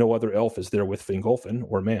no other elf is there with Fingolfin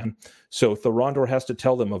or man. So Thorondor has to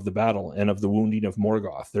tell them of the battle and of the wounding of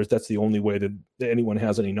Morgoth. That's the only way that anyone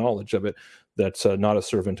has any knowledge of it that's not a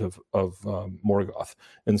servant of Morgoth.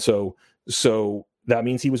 And so that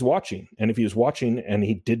means he was watching. And if he was watching and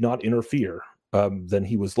he did not interfere, then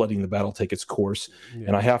he was letting the battle take its course. Yeah.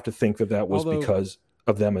 And I have to think that was because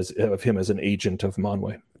of him as an agent of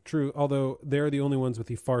Manwë. True, although they're the only ones with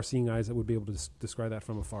the far-seeing eyes that would be able to describe that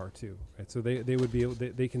from afar too, right? So they would be able,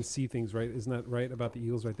 they can see things, right? Isn't that right about the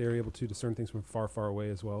eagles, right? They're able to discern things from far, far away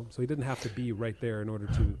as well. So he didn't have to be right there in order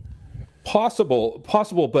to... Possible,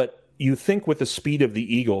 but you think with the speed of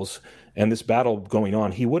the eagles and this battle going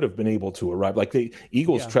on, he would have been able to arrive. Like the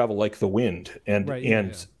eagles travel like the wind, and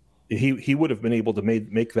he would have been able to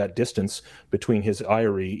make that distance between his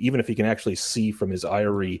eyrie, even if he can actually see from his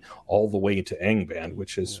eyrie all the way to Angband,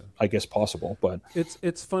 which is, I guess, possible. But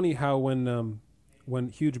it's funny how when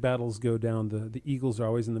huge battles go down, the eagles are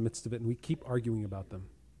always in the midst of it, and we keep arguing about them.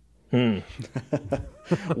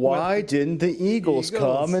 Why didn't the eagles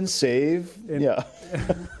come and save?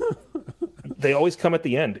 They always come at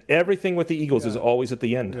the end. Everything with the eagles is always at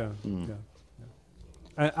the end. Yeah.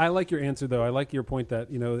 I like your answer, though. I like your point that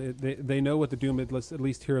they know what the doom, at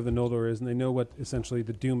least here of the Noldor, is, and they know what essentially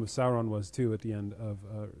the doom of Sauron was too at the end of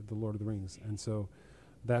the Lord of the Rings, and so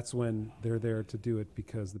that's when they're there to do it,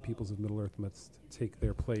 because the peoples of Middle Earth must take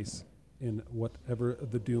their place in whatever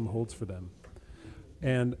the doom holds for them.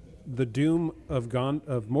 And the doom of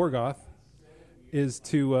Morgoth is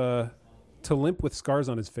to limp with scars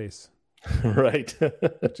on his face, right?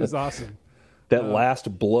 Which is awesome. That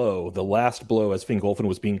last blow as Fingolfin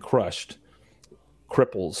was being crushed,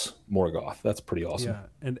 cripples Morgoth. That's pretty awesome. Yeah,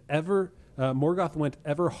 and Morgoth went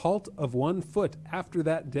ever halt of 1 foot after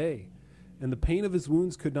that day, and the pain of his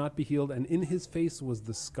wounds could not be healed, and in his face was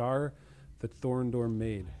the scar that Thorondor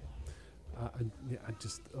made.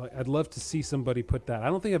 I'd love to see somebody put that. I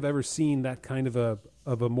don't think I've ever seen that kind of a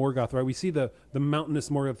Morgoth, right? We see the mountainous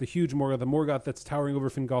Morgoth, the huge Morgoth, the Morgoth that's towering over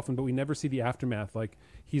Fingolfin, but we never see the aftermath. Like,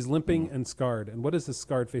 he's limping and scarred. And what does his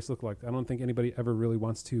scarred face look like? I don't think anybody ever really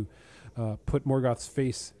wants to put Morgoth's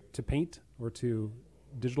face to paint or to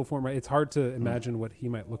digital form, right? It's hard to imagine what he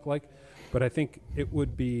might look like, but I think it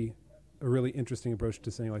would be a really interesting approach to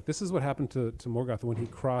saying, like, this is what happened to Morgoth when he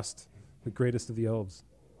crossed the greatest of the elves.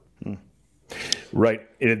 Right.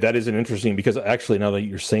 That is an interesting, because actually now that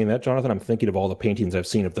you're saying that, Jonathan, I'm thinking of all the paintings I've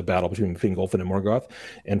seen of the battle between Fingolfin and Morgoth,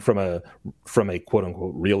 and from a quote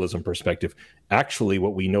unquote realism perspective, actually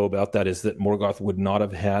what we know about that is that Morgoth would not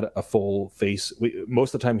have had a full face.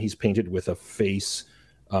 Most of the time he's painted with a face,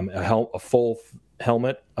 a full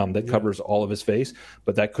helmet that covers all of his face,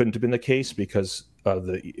 but that couldn't have been the case because of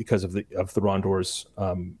Thorondor's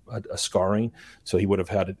scarring. So he would have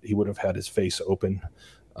had his face open.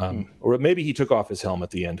 Or maybe he took off his helm at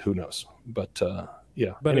the end. Who knows? But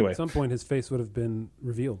But anyway, at some point, his face would have been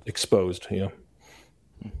revealed, exposed. Yeah.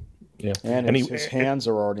 And his hands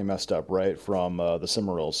are already messed up, right, from the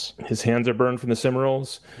Cimmerils. His hands are burned from the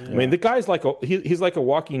Cimmerils. Yeah. I mean, the guy's like he's like a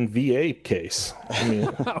walking VA case. I mean,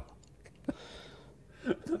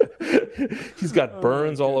 he's got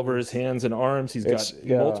burns all over his hands and arms. He's got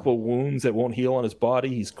multiple wounds that won't heal on his body.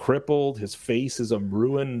 He's crippled. His face is a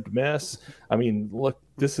ruined mess. I mean, look,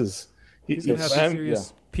 this is... He's going to have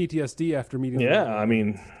serious PTSD after meeting him. Yeah, I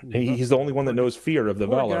mean, he's the only one that knows fear of the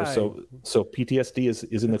Valar, so PTSD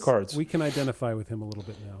is in the cards. We can identify with him a little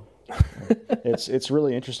bit now. It's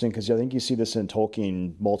really interesting because I think you see this in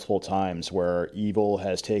Tolkien multiple times where evil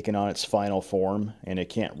has taken on its final form and it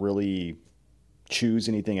can't really choose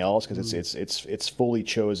anything else because it's fully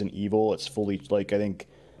chosen evil. It's fully, like, I think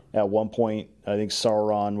at one point, I think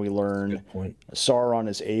Sauron, we learn Sauron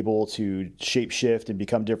is able to shapeshift and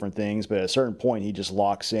become different things, but at a certain point he just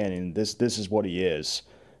locks in and this is what he is.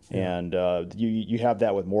 And you have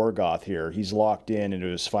that with Morgoth here. He's locked in into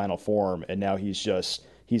his final form, and now he's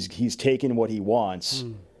taken what he wants,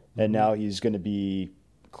 and now he's going to be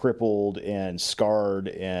crippled and scarred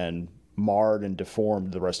and marred and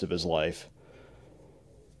deformed the rest of his life.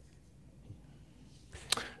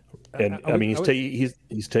 And I mean,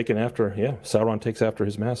 he's taken after. Yeah, Sauron takes after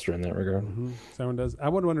his master in that regard. Mm-hmm. Sauron does. I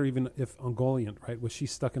would wonder even if Ungoliant, right, was she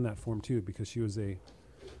stuck in that form too? Because she was she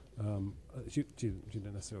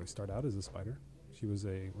didn't necessarily start out as a spider. She was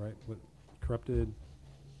corrupted.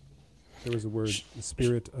 There was a word, the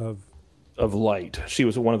spirit of light. She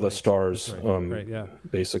was one of the stars,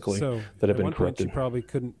 basically, so that had been corrupted. corrupted. She probably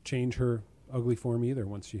couldn't change her ugly form either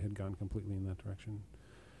once she had gone completely in that direction,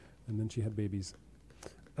 and then she had babies.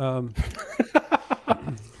 And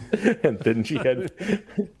then she had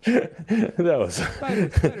that was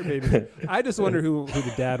spider baby. I just wonder who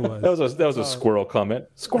the dad was. That was a squirrel comment.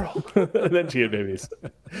 Squirrel. And then she had babies.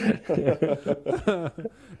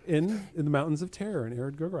 in the mountains of terror in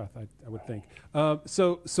Ered Gorgoroth, I would think.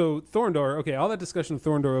 So Thorondor. Okay, all that discussion of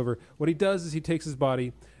Thorondor over. What he does is he takes his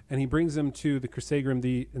body and he brings him to the Crissaegrim,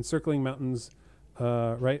 the encircling mountains.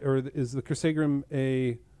 Right, or is the Crissaegrim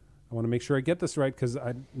a? I want to make sure I get this right because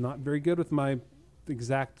I'm not very good with my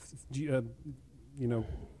exact,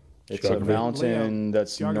 It's a mountain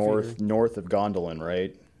that's north of Gondolin,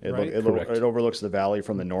 right? It overlooks the valley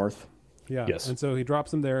from the north. Yeah. Yes. And so he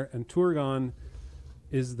drops him there, and Turgon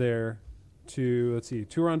is there to,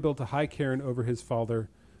 Turon built a high cairn over his father,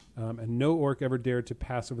 and no orc ever dared to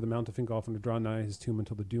pass over the Mount of Fingolfin to draw nigh his tomb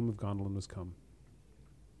until the doom of Gondolin was come.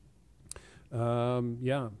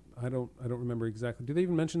 I don't remember exactly. Do they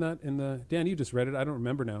even mention that in the... Dan, you just read it. I don't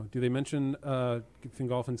remember now. Do they mention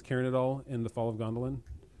Fingolfin's cairn at all in the Fall of Gondolin?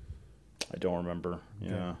 I don't remember.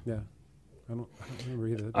 Yeah. Yeah. I don't remember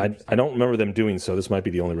either. I don't remember them doing so. This might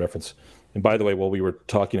be the only reference. And by the way, while we were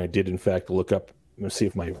talking, I did in fact look up and see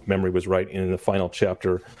if my memory was right in the final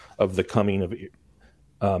chapter of the coming of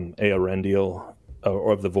Eärendil,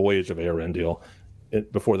 or of the voyage of Eärendil,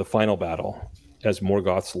 before the final battle. As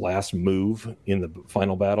Morgoth's last move in the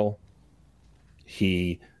final battle,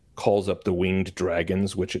 he calls up the winged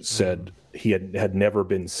dragons, which it said he had never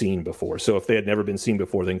been seen before. So if they had never been seen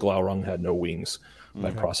before, then Glaurung had no wings by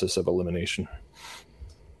process of elimination.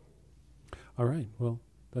 All right. Well,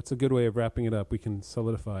 that's a good way of wrapping it up. We can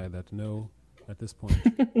solidify that at this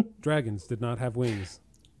point, dragons did not have wings.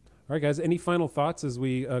 All right, guys. Any final thoughts as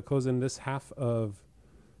we close in this half of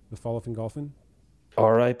the Fall of Fingolfin?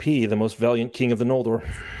 R.I.P. the most valiant king of the Noldor.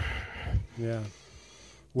 Yeah.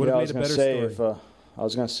 would have made a better story. I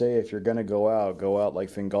was gonna say, if you're gonna go out like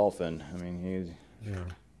Fingolfin. I mean,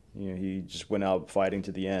 he just went out fighting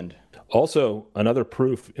to the end. Also, another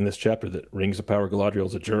proof in this chapter that Rings of Power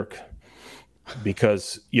Galadriel's a jerk.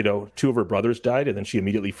 Because, two of her brothers died, and then she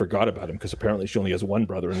immediately forgot about him, because apparently she only has one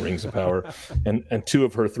brother in Rings of Power, and two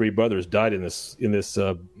of her three brothers died in the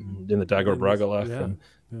Dagor Bragollach.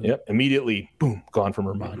 Yep, immediately, boom, gone from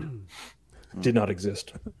her mind. Did not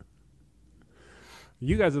exist.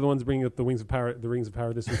 You guys are the ones bringing up the Rings of Power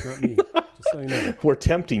this week, not me. Just so you know. We're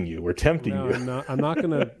tempting you. No, I'm not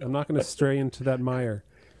gonna stray into that mire.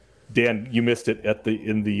 Dan, you missed it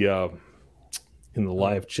in the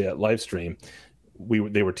live stream.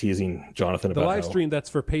 They were teasing Jonathan about the live stream that's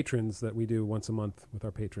for patrons that we do once a month with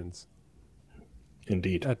our patrons.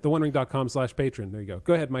 Indeed. At theonering.com/patron. There you go.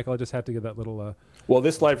 Go ahead, Michael. I just had to give that little... Well,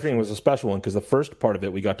 this live stream was a special one because the first part of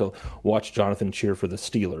it, we got to watch Jonathan cheer for the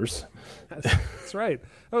Steelers. That's right.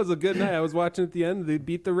 That was a good night. I was watching at the end. They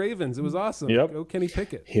beat the Ravens. It was awesome. Yep. Go Kenny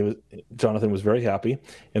Pickett. Jonathan was very happy.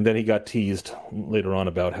 And then he got teased later on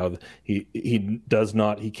about how he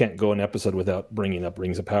can't go an episode without bringing up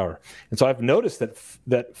Rings of Power. And so I've noticed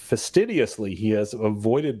that fastidiously he has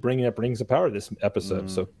avoided bringing up Rings of Power this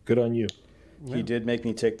episode. So good on you. Yeah. He did make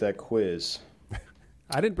me take that quiz.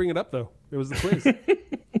 I didn't bring it up, though. It was the quiz.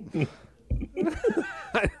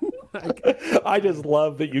 I just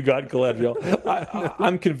love that you got Galadriel.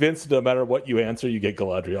 I'm convinced no matter what you answer, you get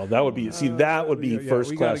Galadriel. That would be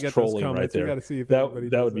first-class trolling right there.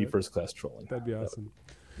 That would be first-class trolling. That'd be awesome.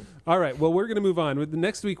 All right, well, we're going to move on.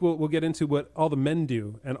 Next week, we'll get into what all the men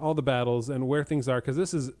do and all the battles and where things are, because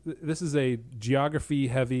this is a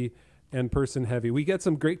geography-heavy and person-heavy. We get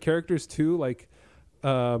some great characters, too, like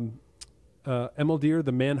Emeldir,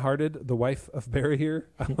 the man-hearted, the wife of Barahir.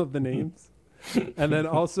 I love the names. And then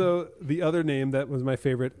also the other name that was my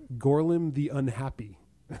favorite, Gorlim the Unhappy.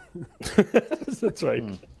 That's right.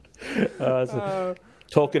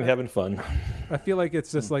 Tolkien having fun. I feel like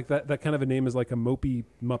it's just like that kind of a name is like a mopey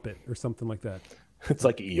Muppet or something like that. It's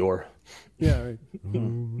like Eeyore. Yeah. Right.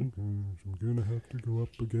 I'm gonna have to go up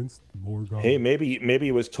against Morgoth. Hey, maybe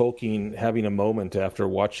it was Tolkien having a moment after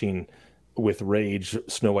watching with rage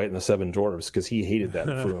Snow White and the Seven Dwarfs, because he hated that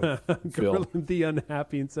film. Gorlim the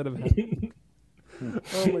Unhappy instead of happy.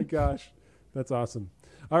 Oh my gosh, that's awesome.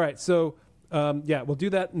 All right, so we'll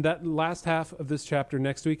do that in that last half of this chapter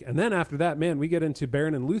next week, and then after that, man, we get into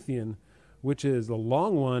Beren and Luthien, which is a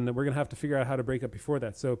long one that we're going to have to figure out how to break up before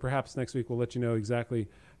that. So perhaps next week we'll let you know exactly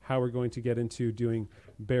how we're going to get into doing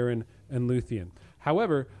Beren and Luthien.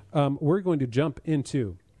 However, we're going to jump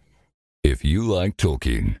into... If you like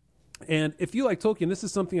Tolkien. And if you like Tolkien, this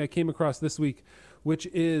is something I came across this week, which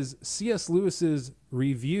is C.S. Lewis's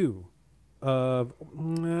review of...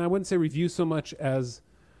 I wouldn't say review so much as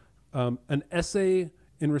an essay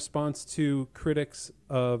in response to critics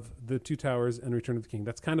of The Two Towers and Return of the King.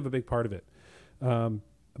 That's kind of a big part of it.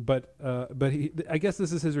 But I guess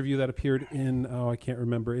this is his review that appeared in, I can't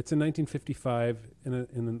remember. It's in 1955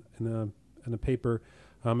 in a paper,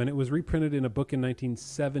 and it was reprinted in a book in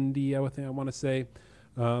 1970. I want to say,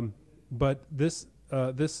 but this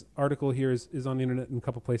article here is on the internet in a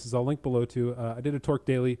couple places. I'll link below too. I did a Torque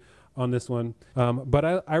Daily on this one, but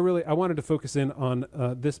I wanted to focus in on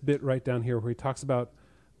this bit right down here where he talks about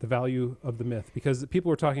the value of the myth, because people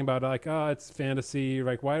were talking about like, it's fantasy.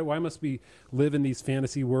 Like, why must we live in these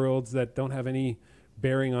fantasy worlds that don't have any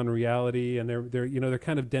bearing on reality? And they're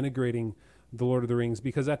kind of denigrating the Lord of the Rings,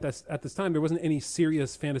 because at this time there wasn't any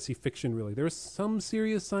serious fantasy fiction really. There was some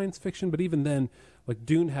serious science fiction, but even then, like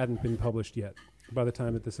Dune hadn't been published yet by the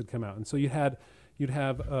time that this had come out. And so you'd have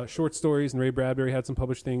short stories, and Ray Bradbury had some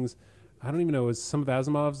published things. I don't even know, is some of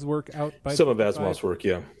Asimov's work out by some of Asimov's work,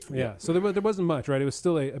 yeah. So there wasn't much, right? It was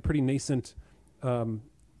still a pretty nascent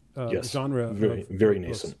yes, genre, very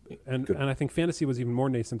nascent, and I think fantasy was even more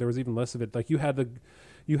nascent. There was even less of it. Like you had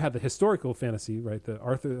the historical fantasy, right? The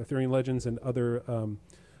Arthurian legends and other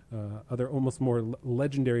almost more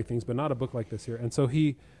legendary things, but not a book like this here. And so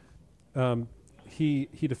he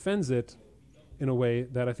defends it in a way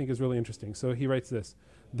that I think is really interesting. So he writes this: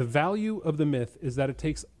 the value of the myth is that it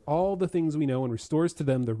takes all the things we know and restores to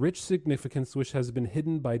them the rich significance which has been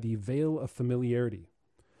hidden by the veil of familiarity.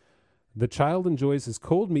 The child enjoys his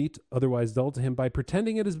cold meat, otherwise dull to him, by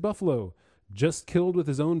pretending it is buffalo, just killed with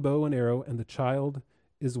his own bow and arrow, and the child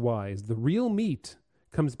is wise. The real meat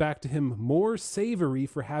comes back to him more savory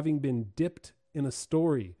for having been dipped in a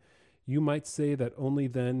story. You might say that only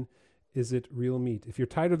then is it real meat. If you're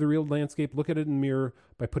tired of the real landscape, look at it in the mirror.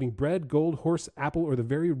 By putting bread, gold, horse, apple, or the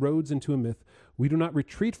very roads into a myth, we do not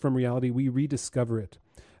retreat from reality, we rediscover it.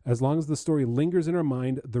 As long as the story lingers in our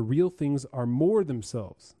mind, the real things are more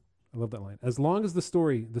themselves. I love that line. As long as the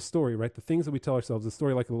story, right? The things that we tell ourselves, the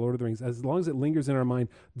story like the Lord of the Rings, as long as it lingers in our mind,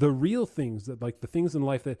 the real things that like the things in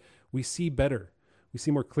life that we see better, we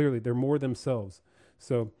see more clearly, they're more themselves.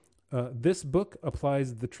 So this book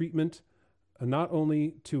applies the treatment not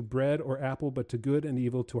only to bread or apple, but to good and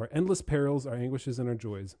evil, to our endless perils, our anguishes, and our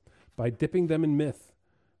joys. By dipping them in myth,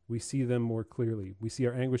 we see them more clearly. We see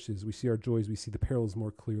our anguishes, we see our joys, we see the perils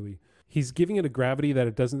more clearly. He's giving it a gravity that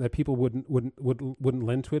it doesn't, that people wouldn't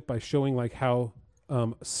lend to it by showing like how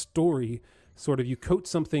story sort of, you coat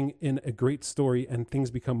something in a great story and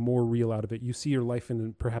things become more real out of it. You see your life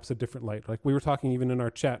in perhaps a different light. Like we were talking even in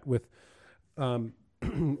our chat with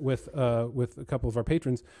with a couple of our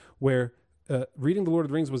patrons, where reading the Lord of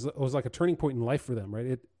the Rings was like a turning point in life for them,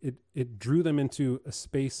 right? It drew them into a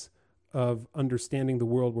space of understanding the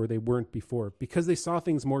world where they weren't before, because they saw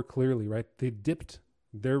things more clearly, right? They dipped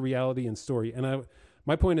their reality and story. And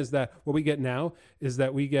my point is that what we get now is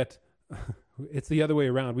that we get, it's the other way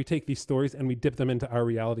around. We take these stories and we dip them into our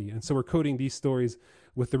reality. And so we're coding these stories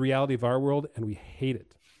with the reality of our world, and we hate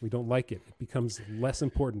it. We don't like it. It becomes less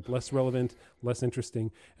important, less relevant, less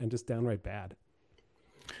interesting, and just downright bad.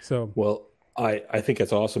 So, well, I think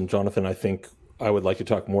that's awesome, Jonathan. I think I would like to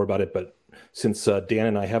talk more about it, but since Dan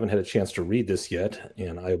and I haven't had a chance to read this yet,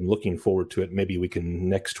 and I'm looking forward to it, maybe we can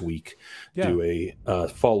next week do a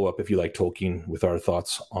follow-up, if you like Tolkien, with our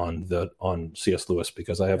thoughts on C.S. Lewis,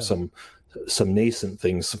 because I have some nascent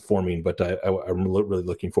things forming, but I'm really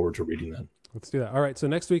looking forward to reading that. Let's do that. All right. So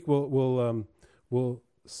next week we'll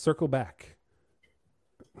circle back.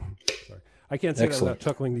 Sorry. I can't say that without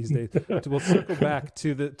chuckling these days. We'll circle back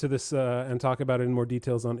to this and talk about it in more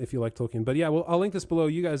details on If You Like Tolkien. But yeah, I'll link this below.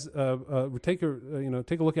 You guys take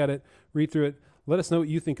a look at it, read through it. Let us know what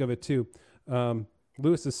you think of it too.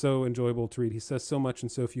 Lewis is so enjoyable to read. He says so much in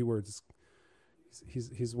so few words.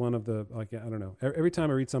 He's one of the, like, I don't know. Every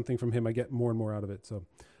time I read something from him, I get more and more out of it. So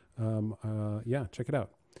yeah, check it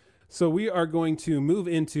out. So we are going to move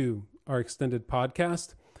into our extended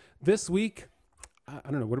podcast this week. I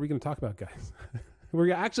don't know. What are we going to talk about, guys? We're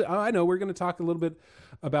going to talk a little bit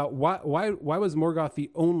about why was Morgoth the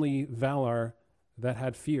only Valar that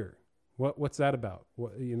had fear? What's that about?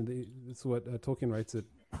 That's what Tolkien writes, that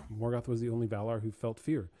Morgoth was the only Valar who felt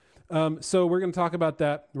fear. So we're going to talk about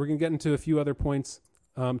that. We're going to get into a few other points.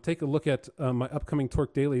 Take a look at my upcoming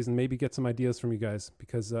Torque Dailies and maybe get some ideas from you guys,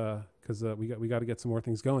 because we got to get some more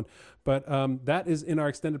things going. But that is in our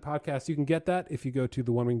extended podcast. You can get that if you go to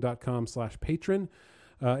theonewing.com/patron.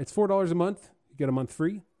 It's $4 a month. You get a month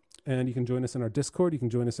free, and you can join us in our Discord. You can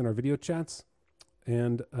join us in our video chats,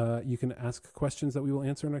 and you can ask questions that we will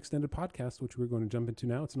answer in our extended podcast, which we're going to jump into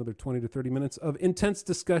now. It's another 20 to 30 minutes of intense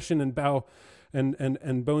discussion and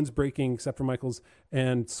and bones breaking, except for Michael's,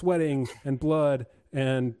 and sweating and blood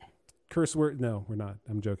and curse word. No, we're not.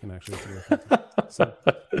 I'm joking, actually. So,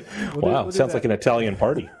 wow, sounds like an Italian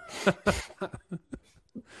party.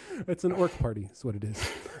 It's an orc party, is what it is.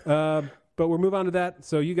 But we'll move on to that.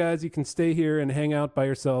 So you guys, you can stay here and hang out by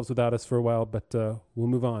yourselves without us for a while, but we'll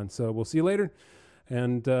move on. So we'll see you later,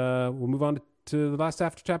 and we'll move on to the last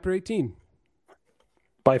after chapter 18.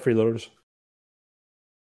 Bye, freeloaders.